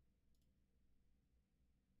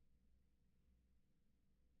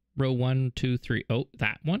 Row 1, 2, 3. Oh,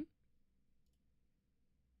 that one.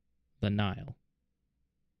 The Nile.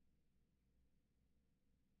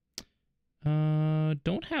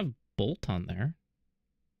 Don't have bolt on there.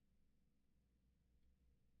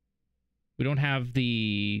 We don't have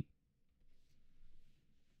the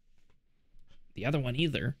other one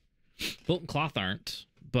either. Bolt and cloth aren't,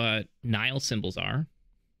 but Nile symbols are.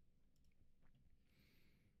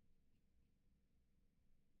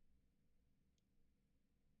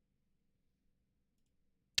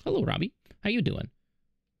 Hello, Robbie. How you doing?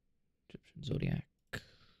 Egyptian Zodiac.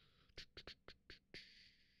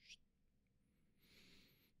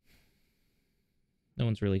 No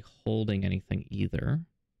one's really holding anything either.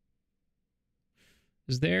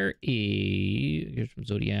 Is there a Egyptian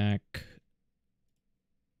Zodiac?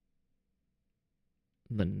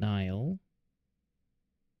 The Nile.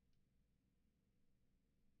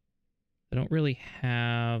 I don't really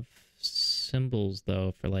have symbols,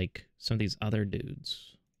 though, for, like, some of these other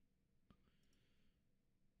dudes.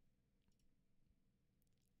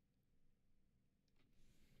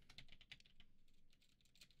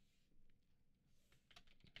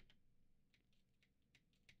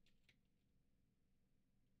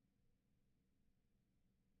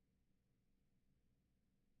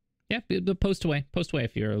 Yeah, post away. Post away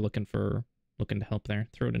if you're looking to help there.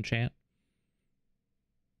 Throw it in chat.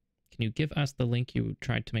 Can you give us the link you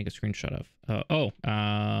tried to make a screenshot of?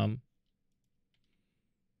 That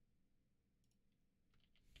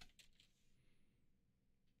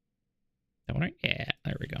one, right? Yeah,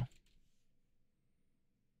 there we go.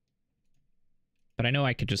 But I know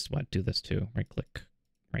I could just, do this too. Right click.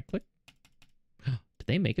 Right click. Did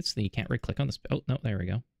they make it so that you can't right click on this? Oh, no, there we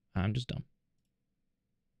go. I'm just dumb.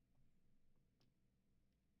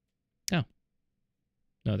 Oh.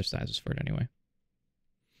 No other sizes for it anyway.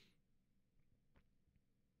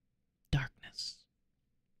 Dark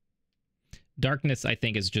Darkness, I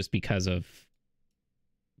think, is just because of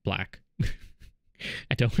black.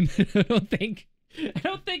 I don't think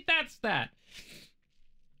that's that.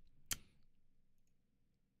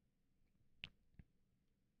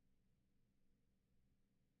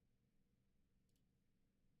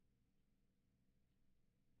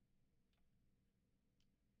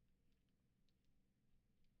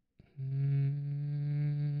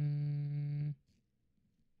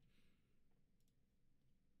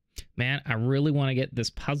 Man, I really want to get this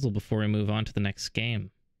puzzle before we move on to the next game.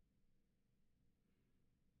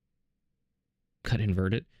 Could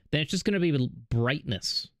invert it. Then it's just going to be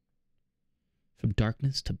brightness. From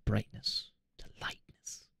darkness to brightness to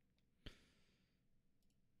lightness.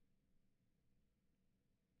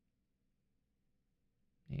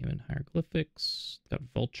 Name and hieroglyphics. Got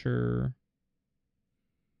vulture.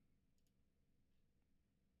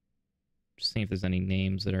 Just seeing if there's any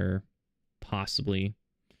names that are possibly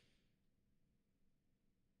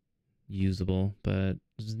usable, but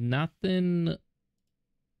there's nothing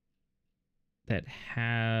that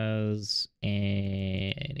has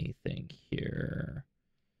anything here.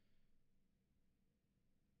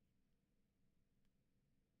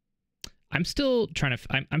 I'm still trying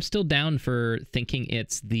to. I'm still down for thinking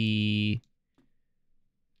it's the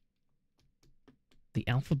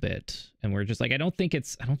alphabet, and we're just like, I don't think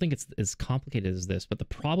it's as complicated as this. But the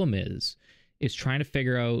problem is trying to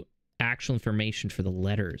figure out actual information for the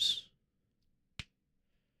letters.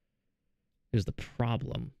 Is the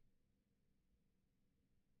problem.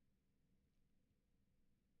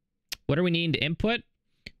 What are we needing to input?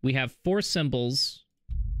 We have 4 symbols,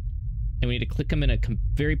 and we need to click them in a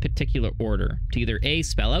very particular order to either A,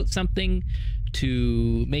 spell out something,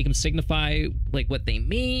 to make them signify like what they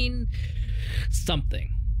mean,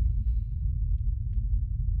 something.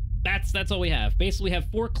 That's all we have. Basically, we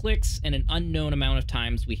have 4 clicks and an unknown amount of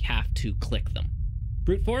times we have to click them.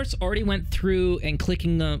 Brute force already went through and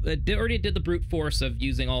clicking them. Already did the brute force of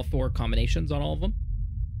using all 4 combinations on all of them.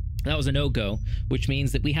 That was a no-go, which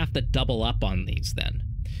means that we have to double up on these then.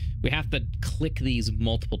 We have to click these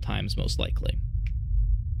multiple times, most likely.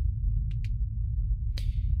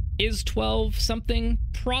 Is 12 something?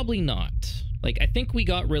 Probably not. Like, I think we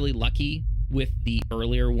got really lucky with the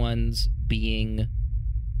earlier ones being,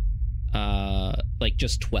 like,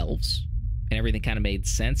 just 12s. And everything kind of made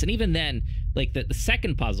sense. And even then, like, the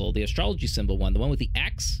second puzzle, the astrology symbol one, the one with the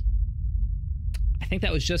X, I think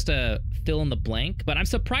that was just a fill in the blank, but I'm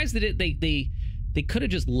surprised that they could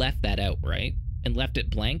have just left that out, right? And left it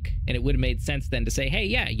blank, and it would have made sense then to say, hey,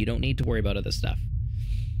 yeah, you don't need to worry about other stuff.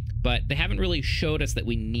 But they haven't really showed us that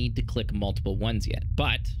we need to click multiple ones yet.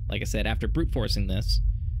 But, like I said, after brute forcing this,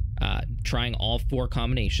 trying all 4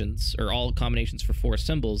 combinations, or all combinations for 4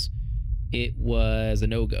 symbols, it was a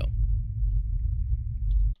no-go.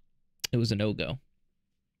 It was a no-go.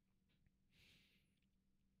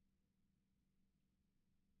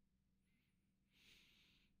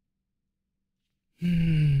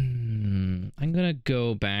 I'm gonna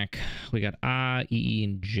go back. We got A, E,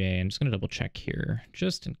 and J. I'm just gonna double check here,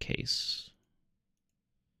 just in case.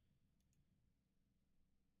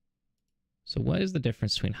 So what is the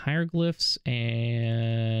difference between hieroglyphs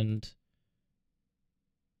and...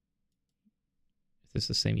 Is this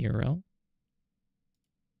the same URL?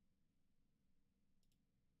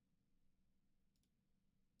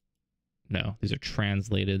 No, these are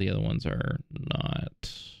translated. The other ones are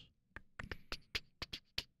not.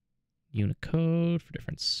 Unicode for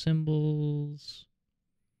different symbols.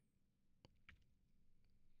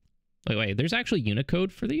 Wait, there's actually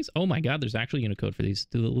Unicode for these? Oh my god, there's actually Unicode for these.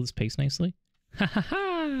 Will this paste nicely? Ha ha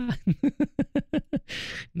ha!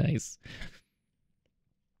 Nice.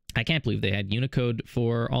 I can't believe they had Unicode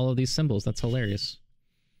for all of these symbols. That's hilarious.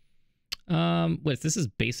 Wait, this is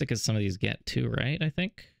basic as some of these get too, right? I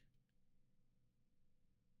think.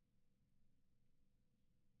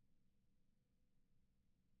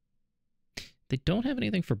 They don't have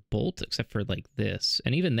anything for bolt except for like this.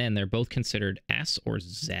 And even then, they're both considered S or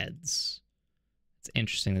Zs. It's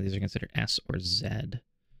interesting that these are considered S or Z.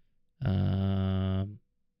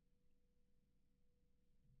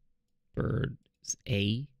 Bird is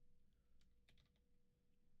A.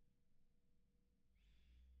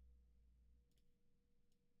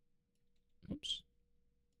 Oops.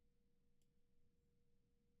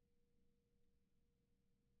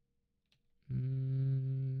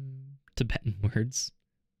 Tibetan words.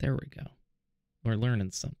 There we go. We're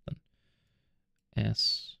learning something.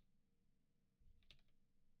 S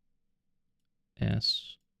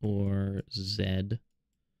or Z.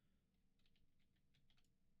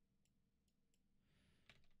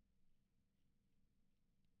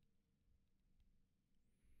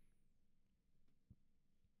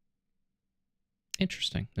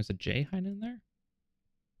 Interesting. There's a J hiding in there?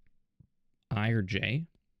 I or J?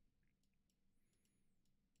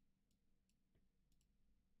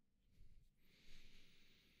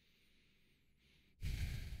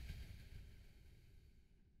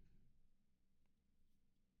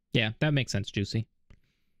 Yeah, that makes sense, Juicy.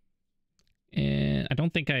 And I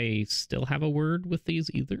don't think I still have a word with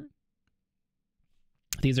these either.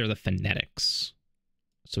 These are the phonetics,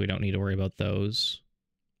 so we don't need to worry about those.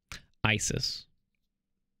 ISIS.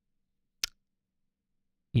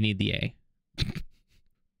 You need the A.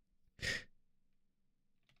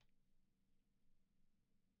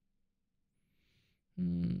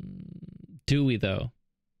 Do we, though?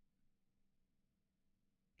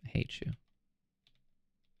 I hate you.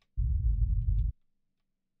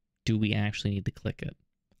 Do we actually need to click it?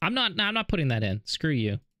 I'm not putting that in. Screw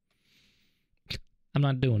you. I'm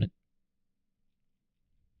not doing it.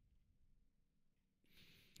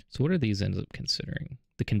 So what are these ends up considering?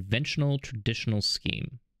 The conventional traditional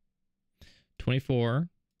scheme. 24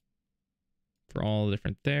 for all the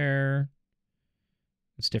different there.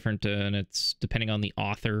 It's different, and it's depending on the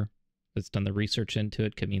author that's done the research into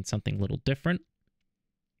it, could mean something a little different.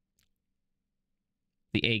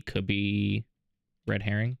 The A could be red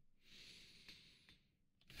herring.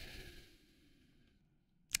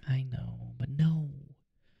 I know, but no.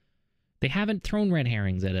 They haven't thrown red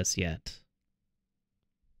herrings at us yet.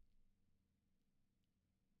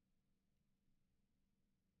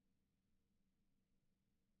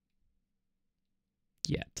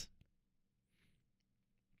 Yet.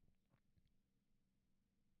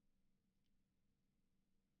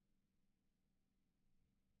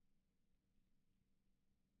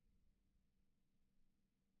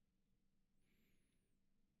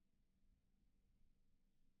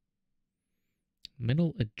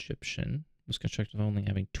 Middle Egyptian was constructed of only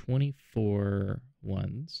having 24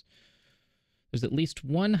 ones. There's at least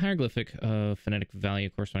one hieroglyphic phonetic value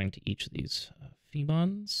corresponding to each of these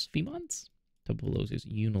phemons. Phemons? Double below is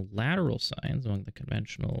unilateral signs among the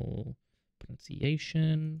conventional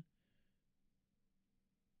pronunciation.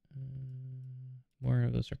 More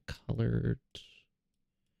of those are colored.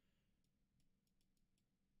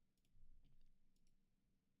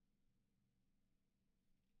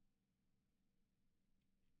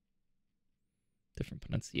 Different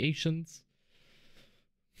pronunciations.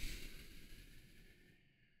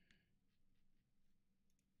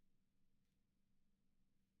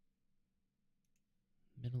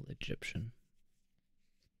 Middle Egyptian.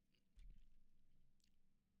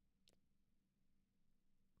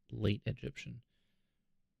 Late Egyptian.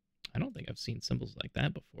 I don't think I've seen symbols like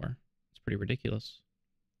that before. It's pretty ridiculous.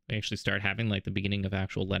 They actually start having like the beginning of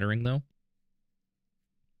actual lettering though.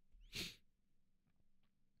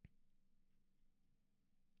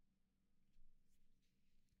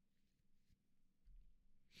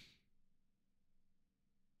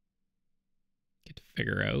 Get to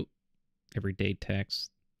figure out everyday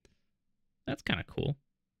text. That's kind of cool.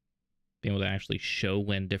 Being able to actually show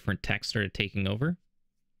when different texts started taking over.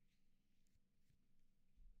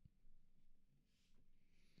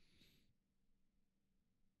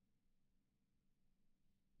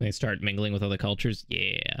 They start mingling with other cultures.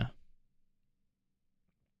 Yeah.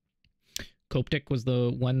 Coptic was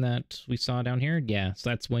the one that we saw down here. Yeah, so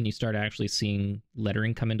that's when you start actually seeing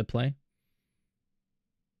lettering come into play.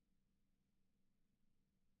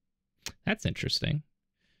 That's interesting.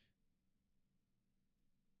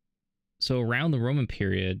 So around the Roman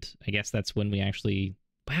period, I guess that's when we actually...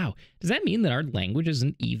 Wow. Does that mean that our language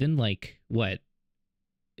isn't even like what?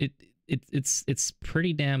 It's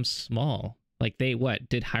pretty damn small. Like they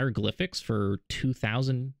did hieroglyphics for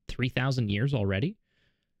 2,000, 3,000 years already?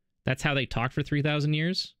 That's how they talked for 3,000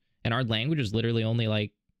 years? And our language is literally only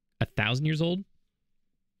like 1,000 years old?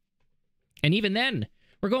 And even then,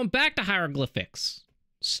 we're going back to hieroglyphics.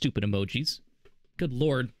 Stupid emojis. Good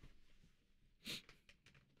lord.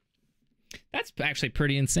 That's actually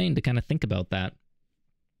pretty insane to kind of think about that.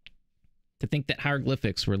 To think that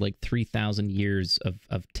hieroglyphics were like 3,000 years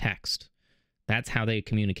of text. That's how they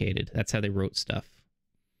communicated. That's how they wrote stuff.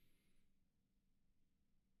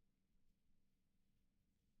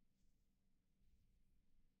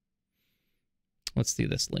 Let's do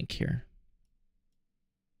this link here.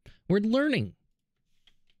 We're learning.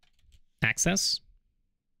 Access.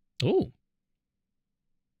 Oh.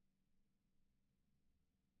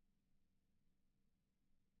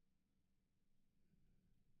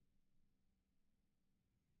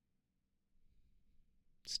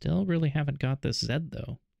 Still really haven't got this Z,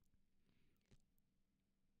 though.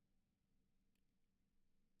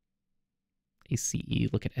 ACE,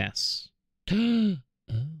 look at S. Oh.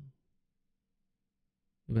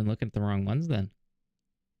 We've been looking at the wrong ones, then.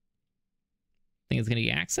 think it's going to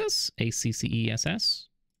get access. ACCESS.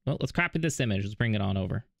 Well, let's copy this image. Let's bring it on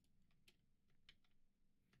over.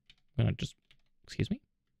 I'm going to just, excuse me,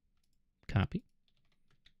 copy,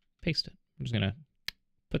 paste it. I'm just going to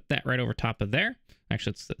put that right over top of there.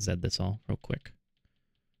 Actually, let's Z this all real quick.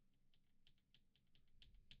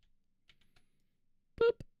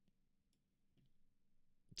 Boop.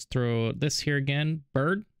 Let's throw this here again.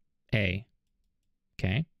 Bird, A.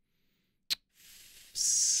 Okay.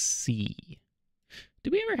 C.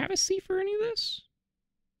 Did we ever have a C for any of this?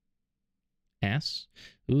 S.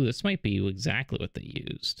 Ooh, this might be exactly what they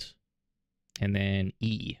used. And then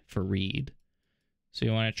E for read. So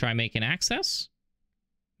you want to try making access?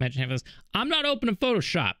 Imagine having this. I'm not opening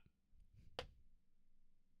Photoshop.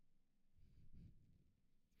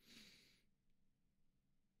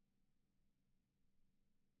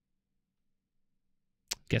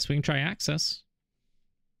 Guess we can try access.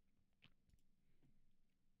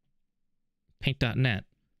 Paint.net.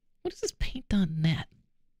 What is this paint.net?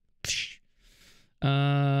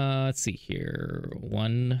 Let's see here.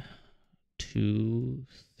 1, 2,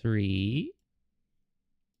 3,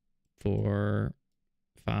 4,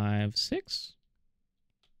 5, 6.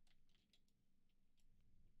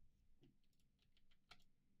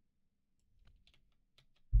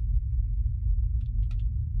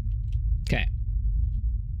 Okay.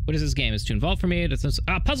 What is this game? It's too involved for me. It's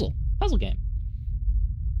a puzzle. Puzzle game.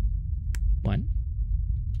 1,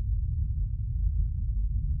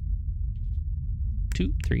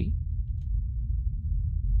 2, 3,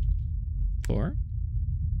 4.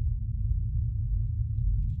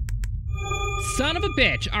 Son of a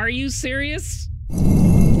bitch! Are you serious?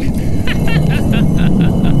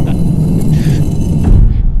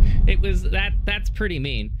 It was that. That's pretty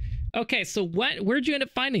mean. Okay, so where'd you end up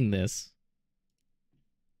finding this?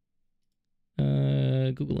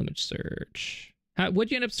 Google image search.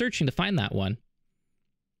 What'd you end up searching to find that one?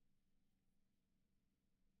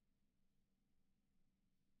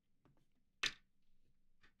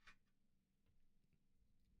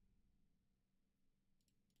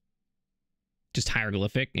 Just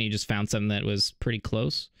hieroglyphic, and you just found something that was pretty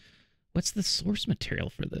close. What's the source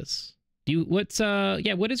material for this? What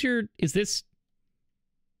is your, is this?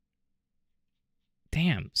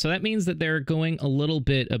 Damn. So that means that they're going a little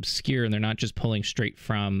bit obscure and they're not just pulling straight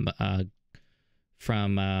from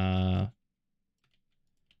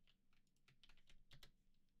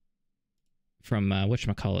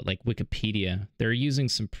whatchamacallit, like Wikipedia. They're using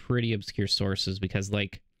some pretty obscure sources because,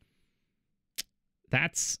 like,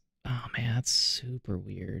 that's, oh man, that's super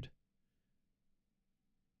weird.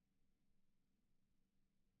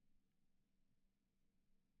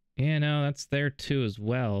 Yeah, no, that's there too as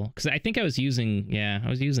well. Because I think I was using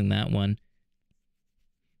that one.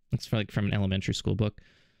 It's from an elementary school book.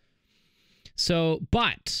 So,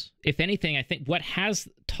 but if anything, I think what has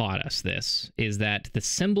taught us this is that the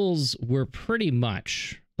symbols were pretty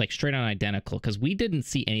much like straight on identical, because we didn't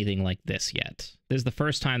see anything like this yet. This is the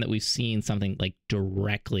first time that we've seen something like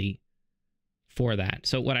directly for that.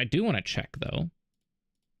 So what I do want to check though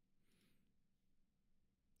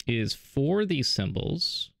is for these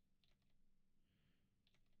symbols.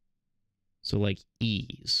 So like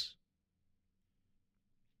E's.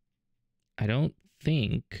 I don't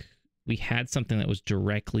think we had something that was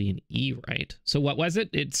directly an E, right? So what was it?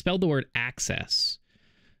 It spelled the word access,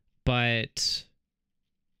 but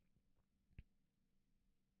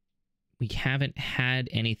we haven't had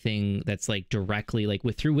anything that's like directly, like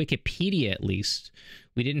through Wikipedia at least,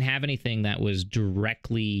 we didn't have anything that was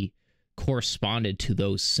directly corresponded to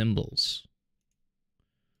those symbols,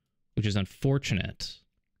 which is unfortunate.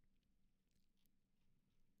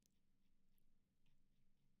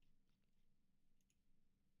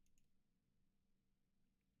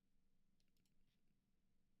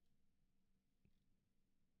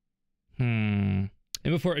 And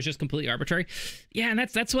before it was just completely arbitrary. Yeah, and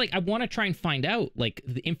that's like, I want to try and find out, like,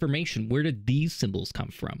 the information. Where did these symbols come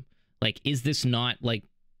from? Like, is this not, like,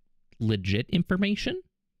 legit information?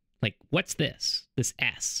 Like, what's this? This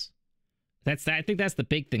S. I think that's the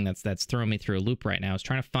big thing that's throwing me through a loop right now, is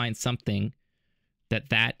trying to find something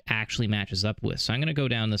that actually matches up with. So I'm going to go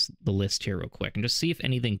down the list here real quick and just see if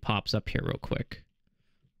anything pops up here real quick.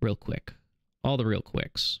 Real quick. All the real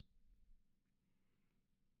quicks.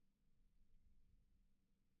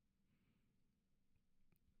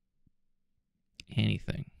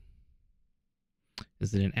 Anything.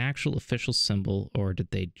 Is it an actual official symbol, or did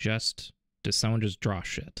someone just draw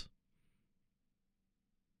shit?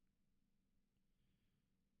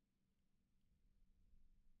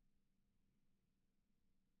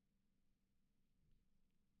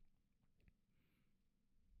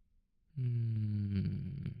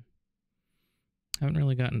 Haven't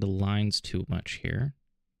really gotten to lines too much here.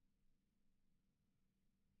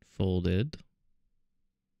 Folded.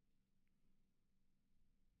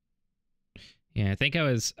 Yeah, I think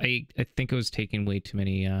I think I was taking way too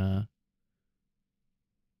many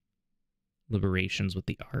liberations with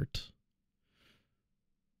the art.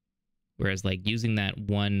 Whereas like using that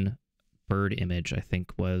one bird image, I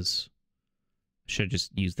think should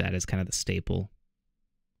just use that as kind of the staple.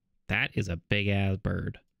 That is a big ass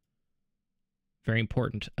bird. Very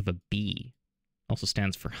important of a bee. Also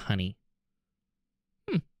stands for honey.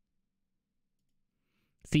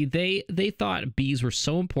 See, they thought bees were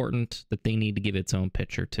so important that they need to give its own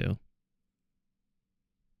picture too.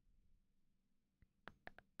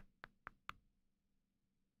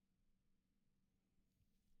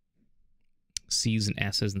 C's and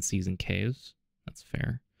S's and C's and K's. That's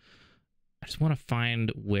fair. I just want to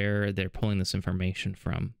find where they're pulling this information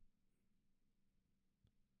from.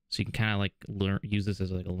 So you can kind of like use this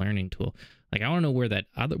as like a learning tool. Like I want to know where that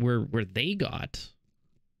other where they got.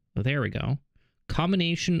 Oh, there we go.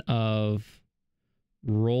 Combination of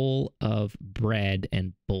roll of bread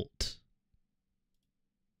and bolt.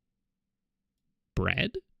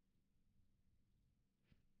 Bread?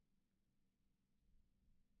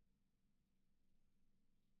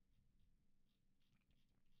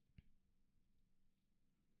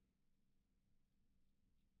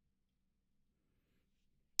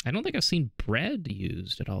 I don't think I've seen bread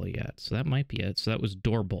used at all yet, so that might be it. So that was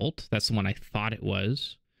door bolt. That's the one I thought it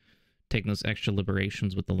was. Taking those extra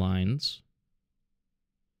liberations with the lines.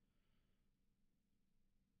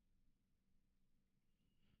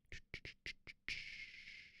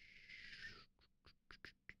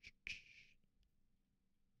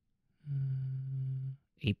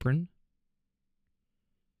 Apron.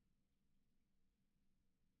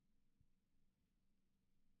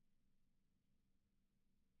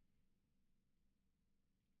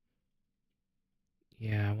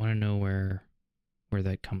 Yeah, I want to know where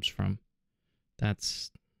that comes from. That's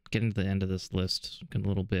getting to the end of this list. I'm getting a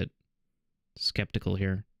little bit skeptical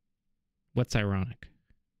here. What's ironic?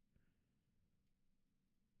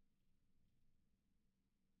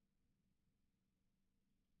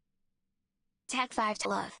 Tag 5 to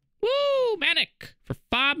love. Woo! Manic! For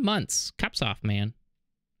 5 months. Cups off, man.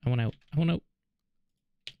 I want out. I want out.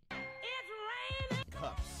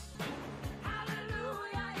 Cups.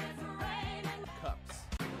 Hallelujah, it's raining. Cups.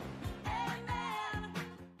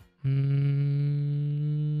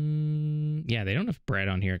 Yeah, they don't have bread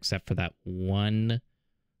on here except for that one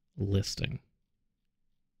listing.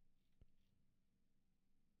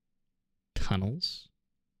 Tunnels.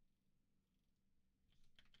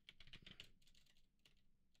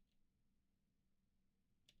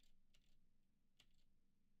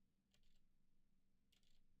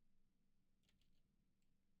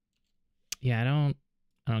 Yeah, I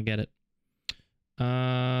don't get it.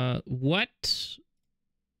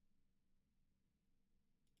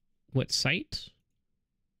 What site?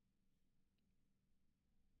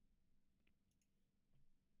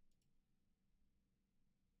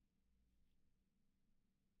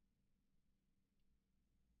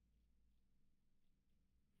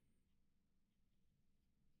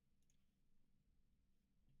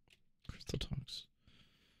 Crystal Tongues.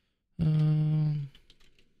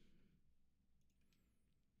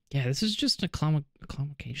 Yeah, this is just an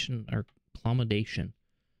acclamation or accommodation.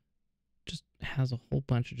 Just has a whole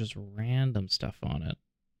bunch of just random stuff on it.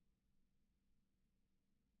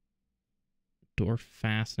 Door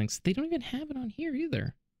fastenings. They don't even have it on here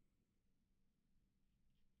either.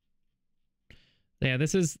 Yeah,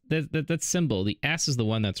 this is that symbol. The S is the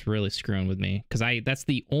one that's really screwing with me because that's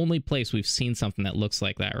the only place we've seen something that looks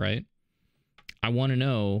like that, right? I want to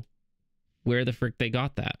know where the frick they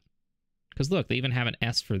got that. Because look, they even have an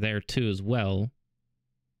S for there too as well.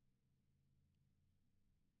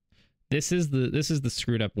 This is the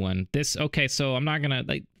screwed up one. Okay, so I'm not gonna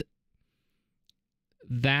like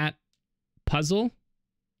that puzzle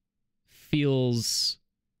feels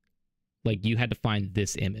like you had to find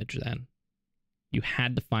this image then. You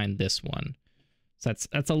had to find this one. So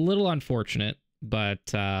that's a little unfortunate,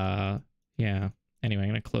 but yeah. Anyway, I'm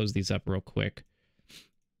gonna close these up real quick.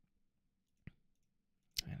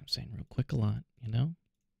 I'm saying real quick a lot, you know?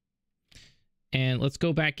 And let's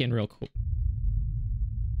go back in real quick.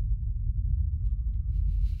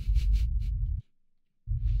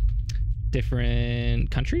 Different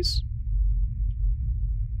countries?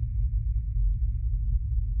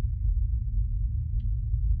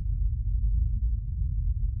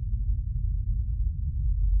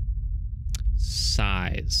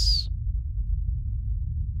 Size.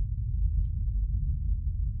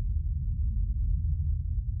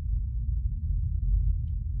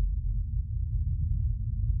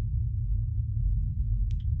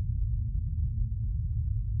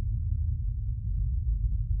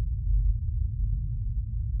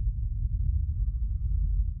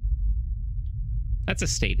 That's a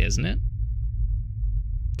state, isn't it?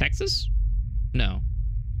 Texas? No.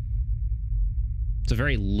 It's a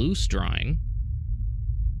very loose drawing.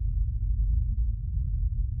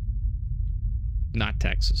 Not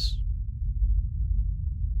Texas.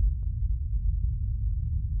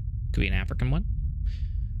 Could be an African one.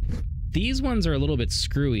 These ones are a little bit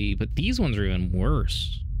screwy, but these ones are even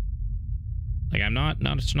worse. Like, I'm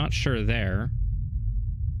not sure there.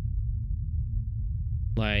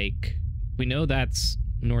 Like, we know that's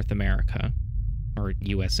North America, or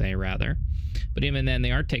USA rather, but even then they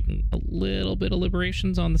are taking a little bit of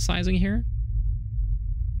liberations on the sizing here.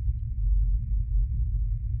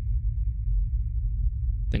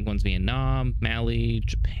 I think one's Vietnam, Mali,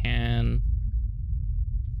 Japan.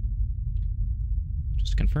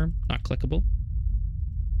 Just to confirm, not clickable.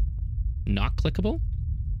 Not clickable?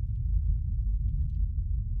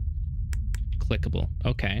 Clickable,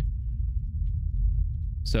 okay.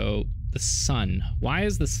 So, the sun. Why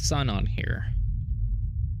is the sun on here?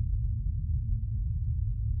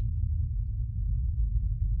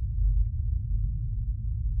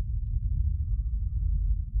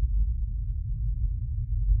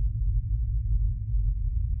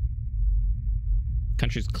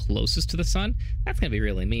 Countries closest to the sun? That's gonna be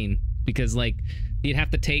really mean. Because, like, you'd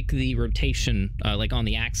have to take the rotation, like, on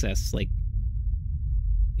the axis, like,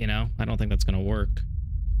 you know? I don't think that's gonna work.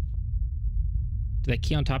 Did that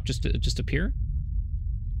key on top just appear?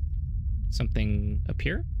 Something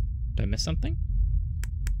appear? Did I miss something?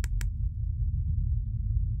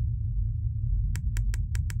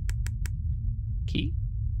 Key?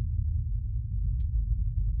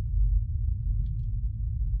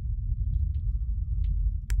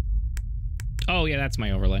 Oh, yeah, that's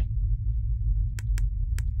my overlay.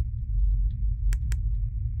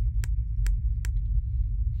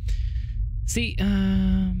 See,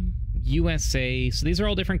 USA. So these are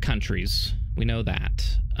all different countries. We know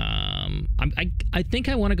that. I think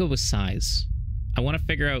I want to go with size. I want to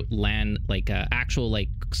figure out land, like actual like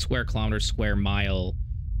square kilometer, square mile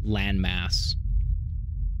land mass.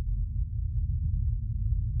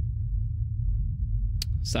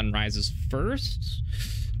 Sun rises first.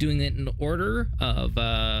 Doing it in order of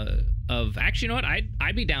actually, you know what?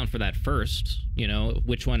 I'd be down for that first. You know,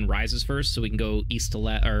 which one rises first, so we can go east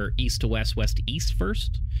to east to west, west to east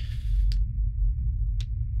first.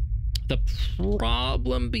 The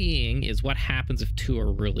problem being is what happens if two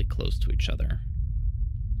are really close to each other.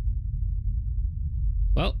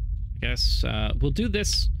 Well, I guess we'll do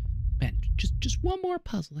this. Man, just one more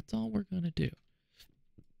puzzle. That's all we're gonna do.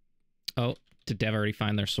 Oh, did Dev already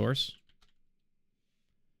find their source?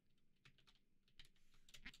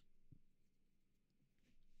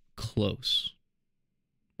 Close.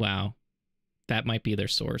 Wow. That might be their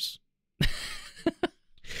source.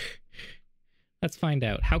 Let's find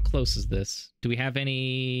out. How close is this? Do we have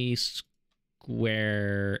any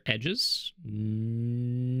square edges?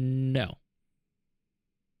 No.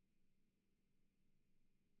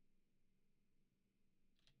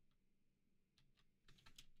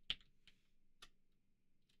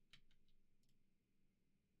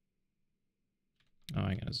 Oh,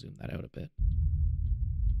 I'm gonna zoom that out a bit.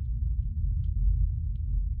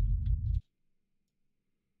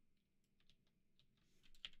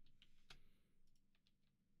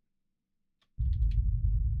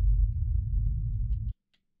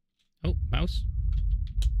 Oh, mouse.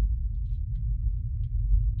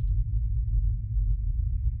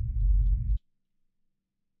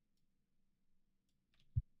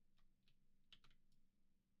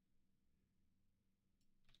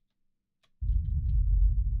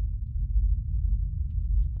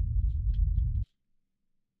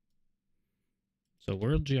 So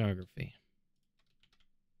world geography.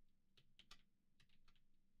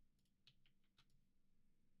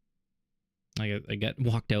 I get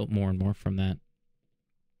walked out more and more from that.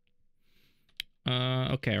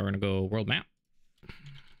 Okay, we're gonna go world map.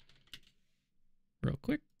 Real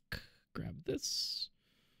quick. Grab this.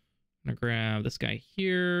 I'm gonna grab this guy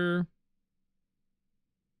here.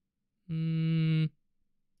 Copy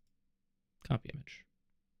image.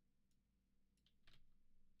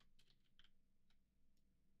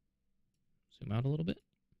 Zoom out a little bit.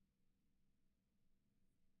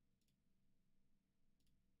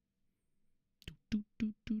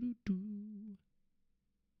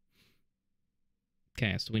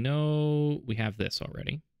 Okay, so we know we have this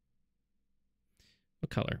already. What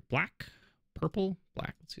color? Black? Purple?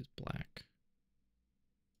 Black. Let's use black.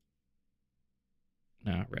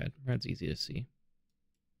 No, red. Red's easy to see.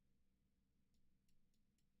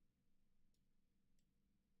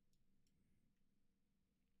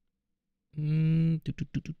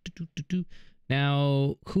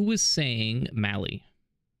 Now, who was saying Mali?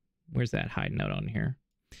 Where's that hiding out on here?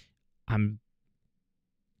 I'm...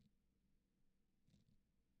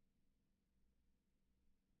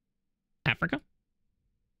 Africa?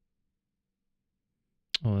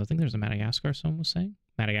 Oh, I think there's a Madagascar, someone was saying.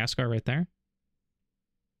 Madagascar right there.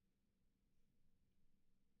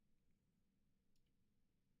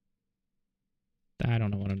 I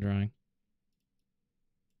don't know what I'm drawing.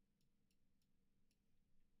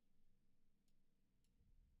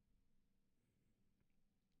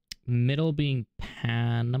 Middle being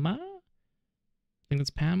Panama. I think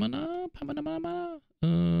that's Panama. Panama.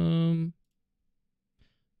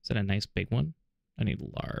 Is that a nice big one? I need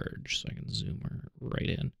large so I can zoom her right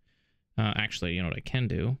in. Actually, you know what I can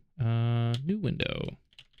do? New window.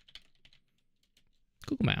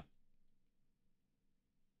 Google Map.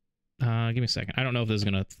 Give me a second. I don't know if this is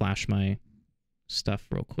gonna flash my stuff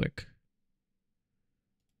real quick.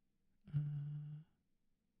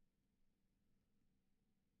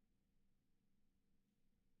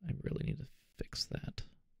 I really need to fix that.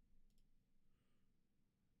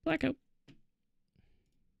 Blackout.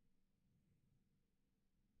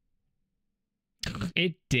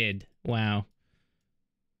 It did. Wow.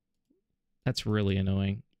 That's really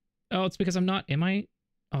annoying. Oh, it's because I'm not... Am I...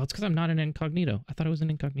 Oh, it's because I'm not in incognito. I thought it was in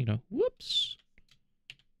incognito. Whoops.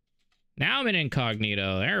 Now I'm in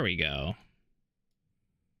incognito. There we go.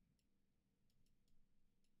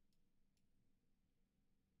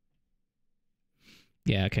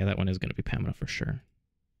 Yeah, okay, that one is going to be Pamela for sure.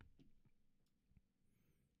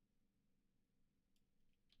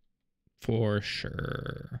 For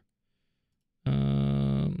sure.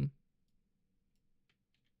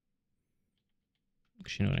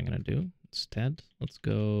 Actually, you know what I'm going to do? Instead, let's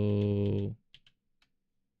go...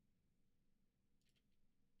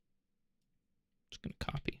 Just going to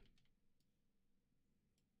copy.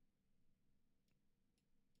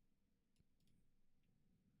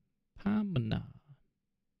 Pamela.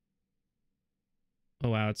 Oh,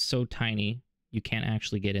 wow, it's so tiny. You can't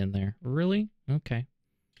actually get in there. Really? Okay.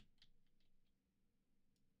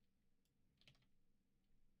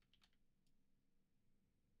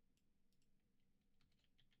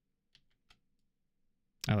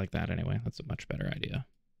 I like that anyway. That's a much better idea.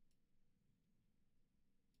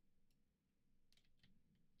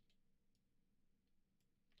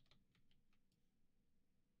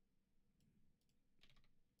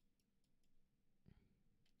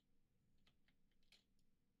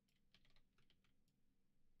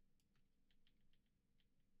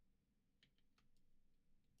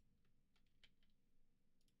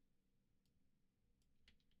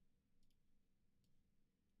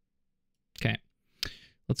 Okay.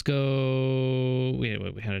 Let's go...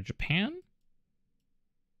 Wait, we had a Japan?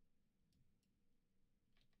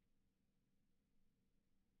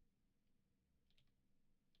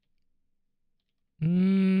 I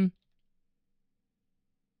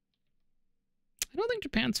don't think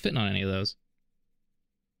Japan's fitting on any of those.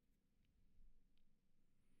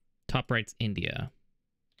 Top right's India.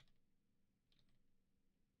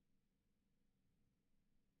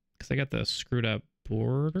 Because I got the screwed up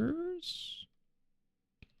borders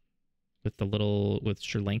with the little... with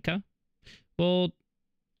Sri Lanka. Well...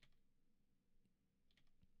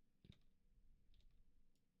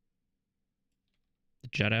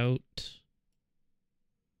 Jut out.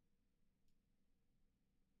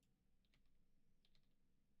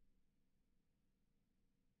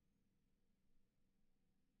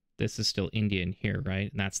 This is still India in here,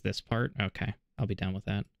 right? And that's this part? Okay. I'll be down with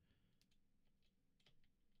that.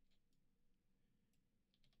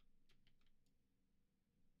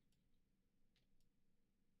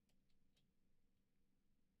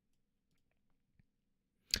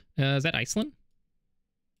 Is that Iceland?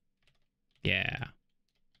 Yeah.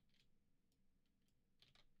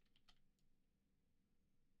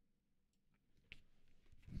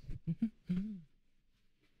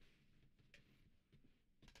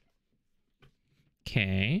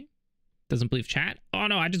 Okay. Doesn't believe chat. Oh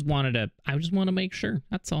no, I just want to make sure.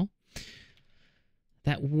 That's all.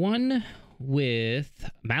 That one with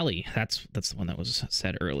Mali. That's the one that was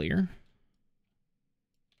said earlier.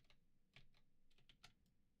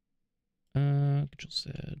 Control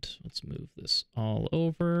said, let's move this all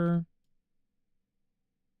over.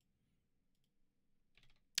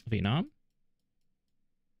 Vietnam.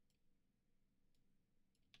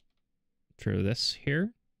 Throw this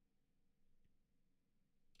here.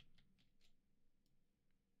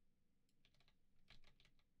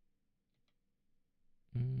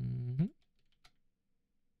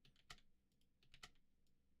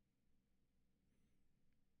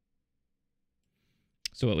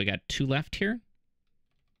 So what, we got 2 left here?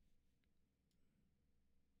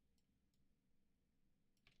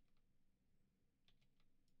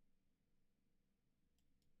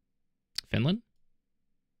 Finland.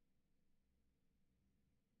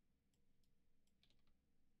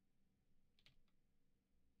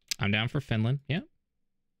 I'm down for Finland. Yeah.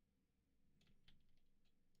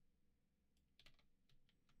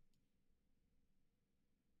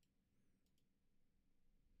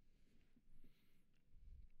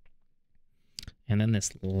 And then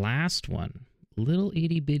this last one, little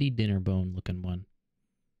itty bitty dinner bone looking one.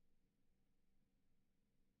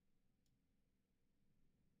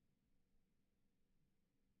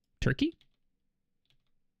 Turkey?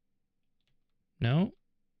 No.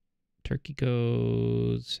 Turkey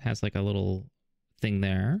has like a little thing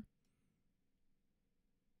there.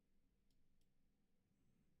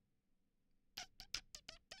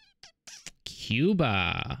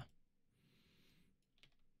 Cuba.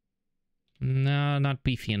 No, not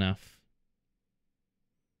beefy enough.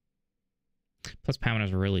 Plus,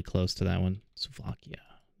 Pamela's really close to that one. Slovakia.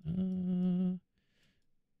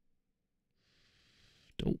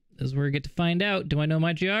 This is where we get to find out. Do I know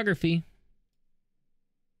my geography?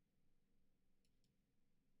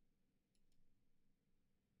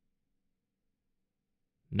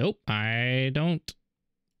 Nope, I don't.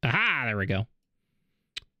 Aha, there we go.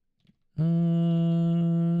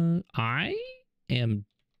 I am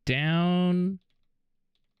down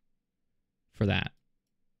for that.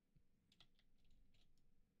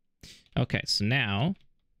 Okay, so now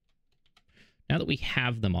that we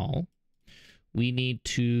have them all, we need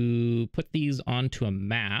to put these onto a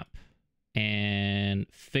map and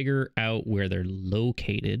figure out where they're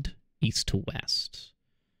located east to west.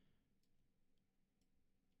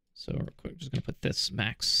 So real quick, just going to put this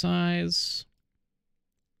max size.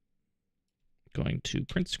 Going to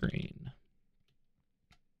print screen.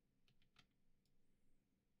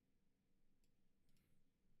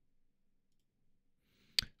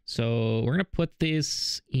 So we're going to put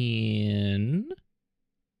this in.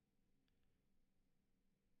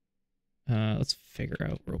 Let's figure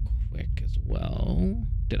out real quick as well.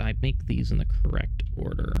 Did I make these in the correct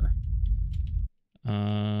order?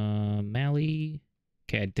 Mali.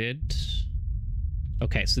 Okay, I did.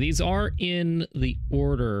 Okay, so these are in the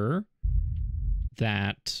order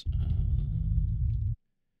that...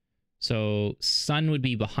 so sun would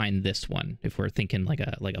be behind this one if we're thinking like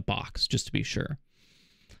a box, just to be sure.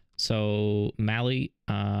 So Mali,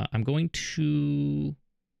 I'm going to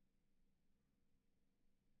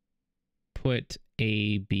put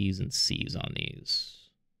A, B's, and C's on these.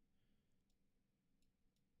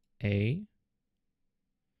 A,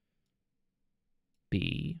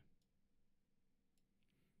 B,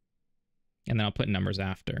 and then I'll put numbers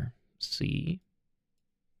after. C,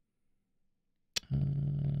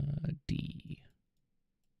 D,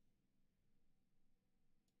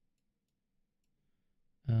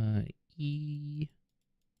 E,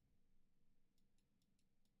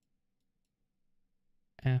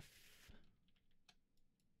 F,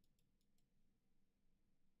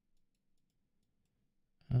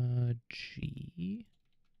 G,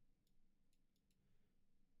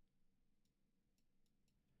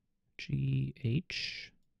 G,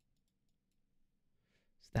 H.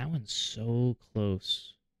 That one's so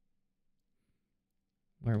close.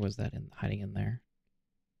 Where was that hiding in there?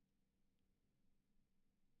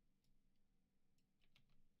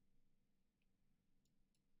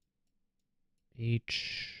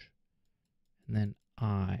 H, and then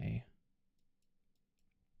I.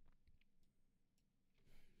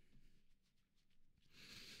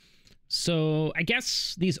 So I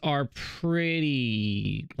guess these are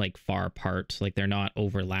pretty like far apart, like they're not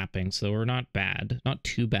overlapping, so we're not bad, not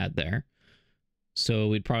too bad there. So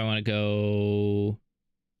we'd probably want to go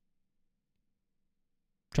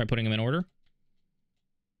try putting them in order.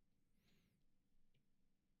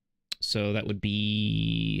 So that would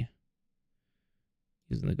be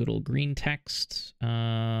using the good old green text.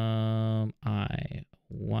 I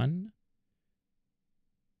 1,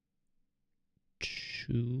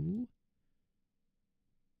 2,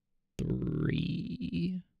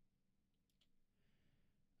 3,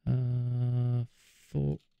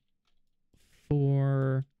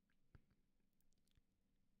 4,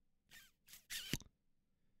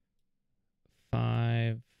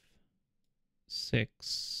 5,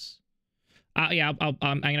 6. Yeah,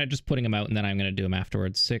 I'm gonna just putting them out and then I'm gonna do them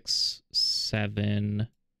afterwards. 6, 7,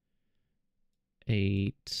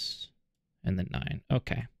 8, and then 9.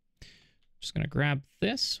 Okay. Just gonna grab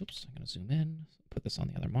this. Oops, I'm gonna zoom in. Put this on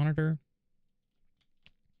the other monitor.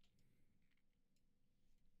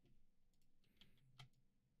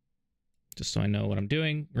 Just so I know what I'm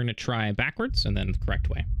doing. We're gonna try backwards and then the correct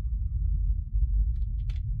way.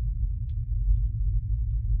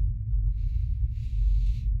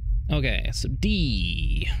 Okay, so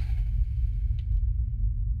D.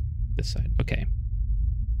 This side. Okay.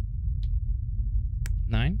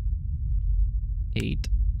 9, 8,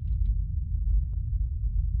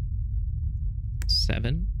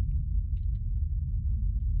 7,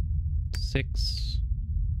 6,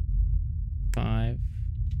 5,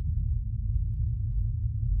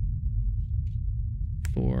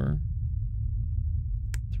 4,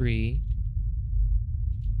 3,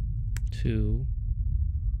 2,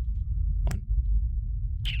 1.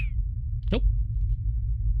 Nope.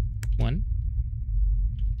 1,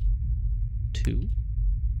 2,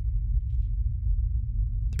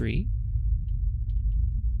 3,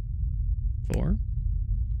 4,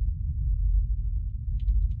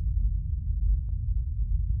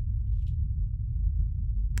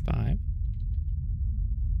 5,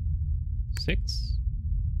 6,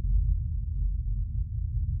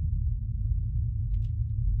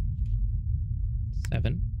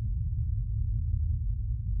 7,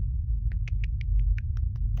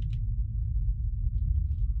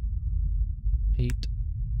 8,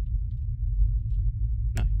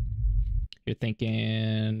 9. You're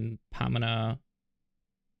thinking Pamina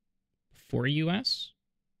for US?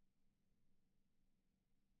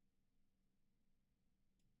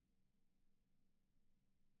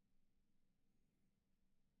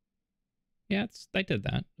 Yeah, I did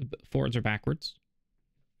that. Forwards or backwards.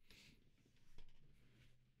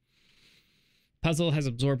 Puzzle has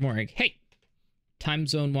absorbed more egg. Hey! Time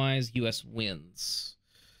zone wise, US wins.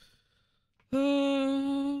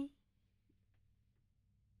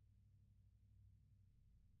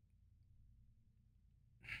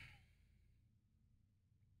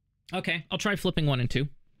 Okay, I'll try flipping 1 and 2.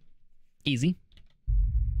 Easy.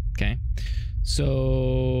 Okay.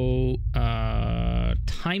 So,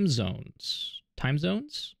 time zones. Time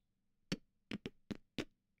zones?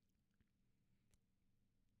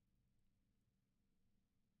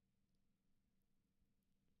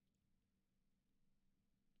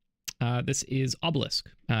 This is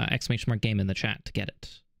Obelisk. Exclamation mark game in the chat to get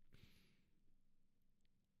it.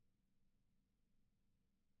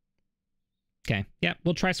 Okay, yeah,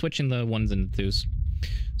 we'll try switching the 1s and 2s.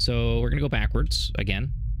 So we're gonna go backwards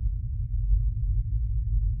again.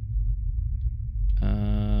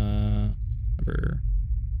 Number...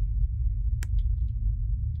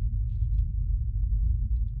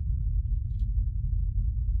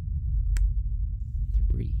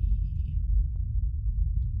 three.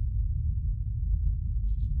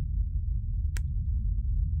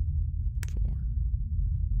 4,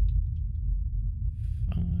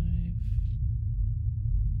 5,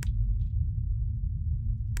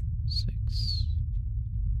 6,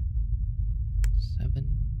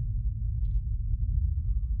 7,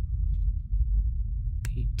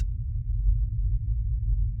 8,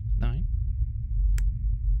 9.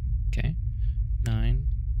 Okay. 9,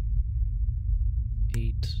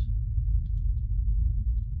 8,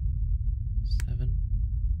 7,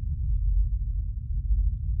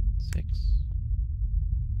 6,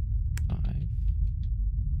 5,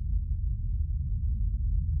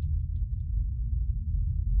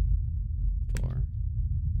 4,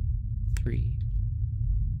 3,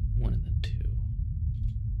 1, and then 2.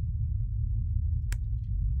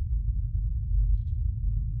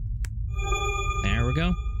 There we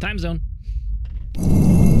go. Time zone.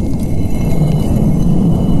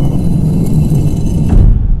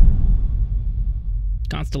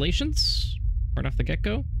 Constellations? Right off the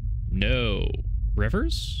get-go? No.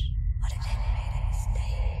 Rivers? What if they made a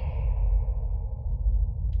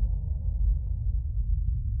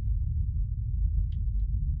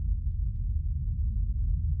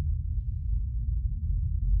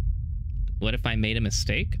What if I made a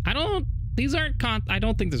mistake? I don't... These aren't... I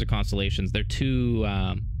don't think these are constellations. They're too...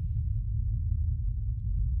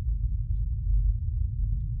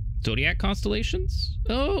 Zodiac constellations?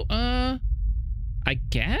 Oh, I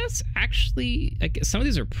guess? Actually, I guess some of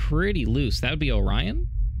these are pretty loose. That would be Orion.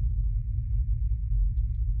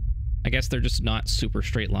 I guess they're just not super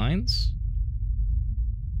straight lines.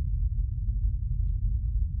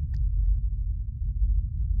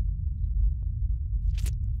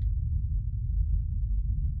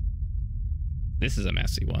 This is a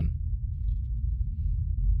messy one.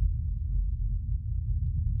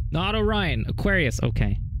 Not Orion. Aquarius.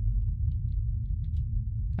 Okay.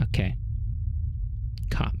 Okay.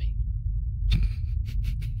 Caught me.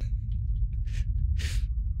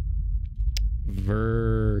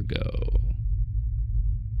 Virgo.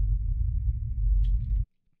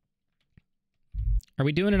 Are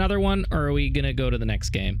we doing another one, or are we gonna go to the next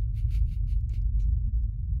game?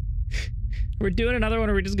 We're doing another one,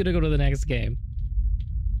 or we're just gonna go to the next game?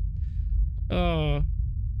 Oh.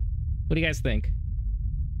 What do you guys think?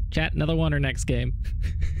 Chat, another one or next game?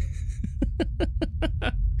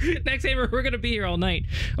 Next game, we're gonna be here all night.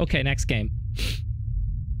 Okay, next game.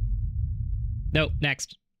 Nope,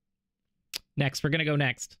 next. Next, we're gonna go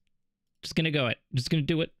next. Just gonna go it. Just gonna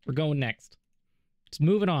do it. We're going next. Just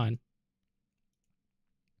moving on.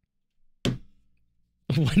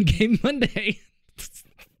 One game Monday.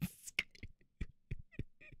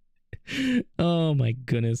 Oh my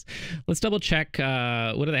goodness. Let's double check.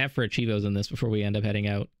 What do they have for Achievos in this before we end up heading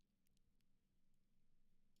out?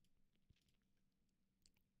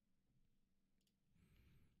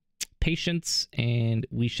 Patience and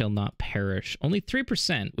we shall not perish. Only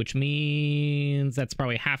 3%, which means that's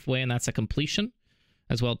probably halfway, and that's a completion.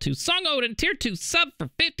 As well, too. Song Odin, tier 2 sub for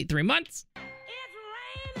 53 months.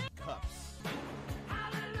 Cups.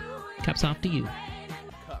 Cups off to you.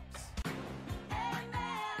 Cups.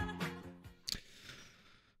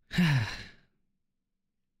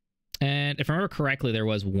 And if I remember correctly, there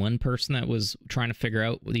was one person that was trying to figure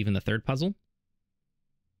out even the third puzzle.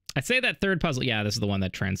 I'd say that third puzzle, yeah, this is the one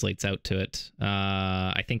that translates out to it.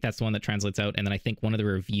 I think that's the one that translates out. And then I think one of the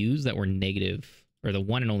reviews that were negative, or the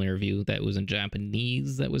one and only review that was in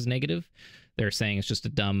Japanese that was negative, they're saying it's just a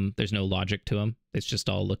dumb, there's no logic to them. It's just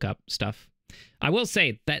all look up stuff. I will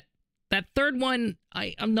say that that third one,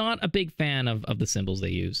 I'm not a big fan of the symbols they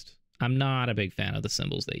used. I'm not a big fan of the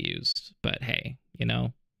symbols they used. But hey, you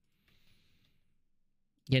know.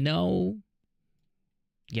 You know.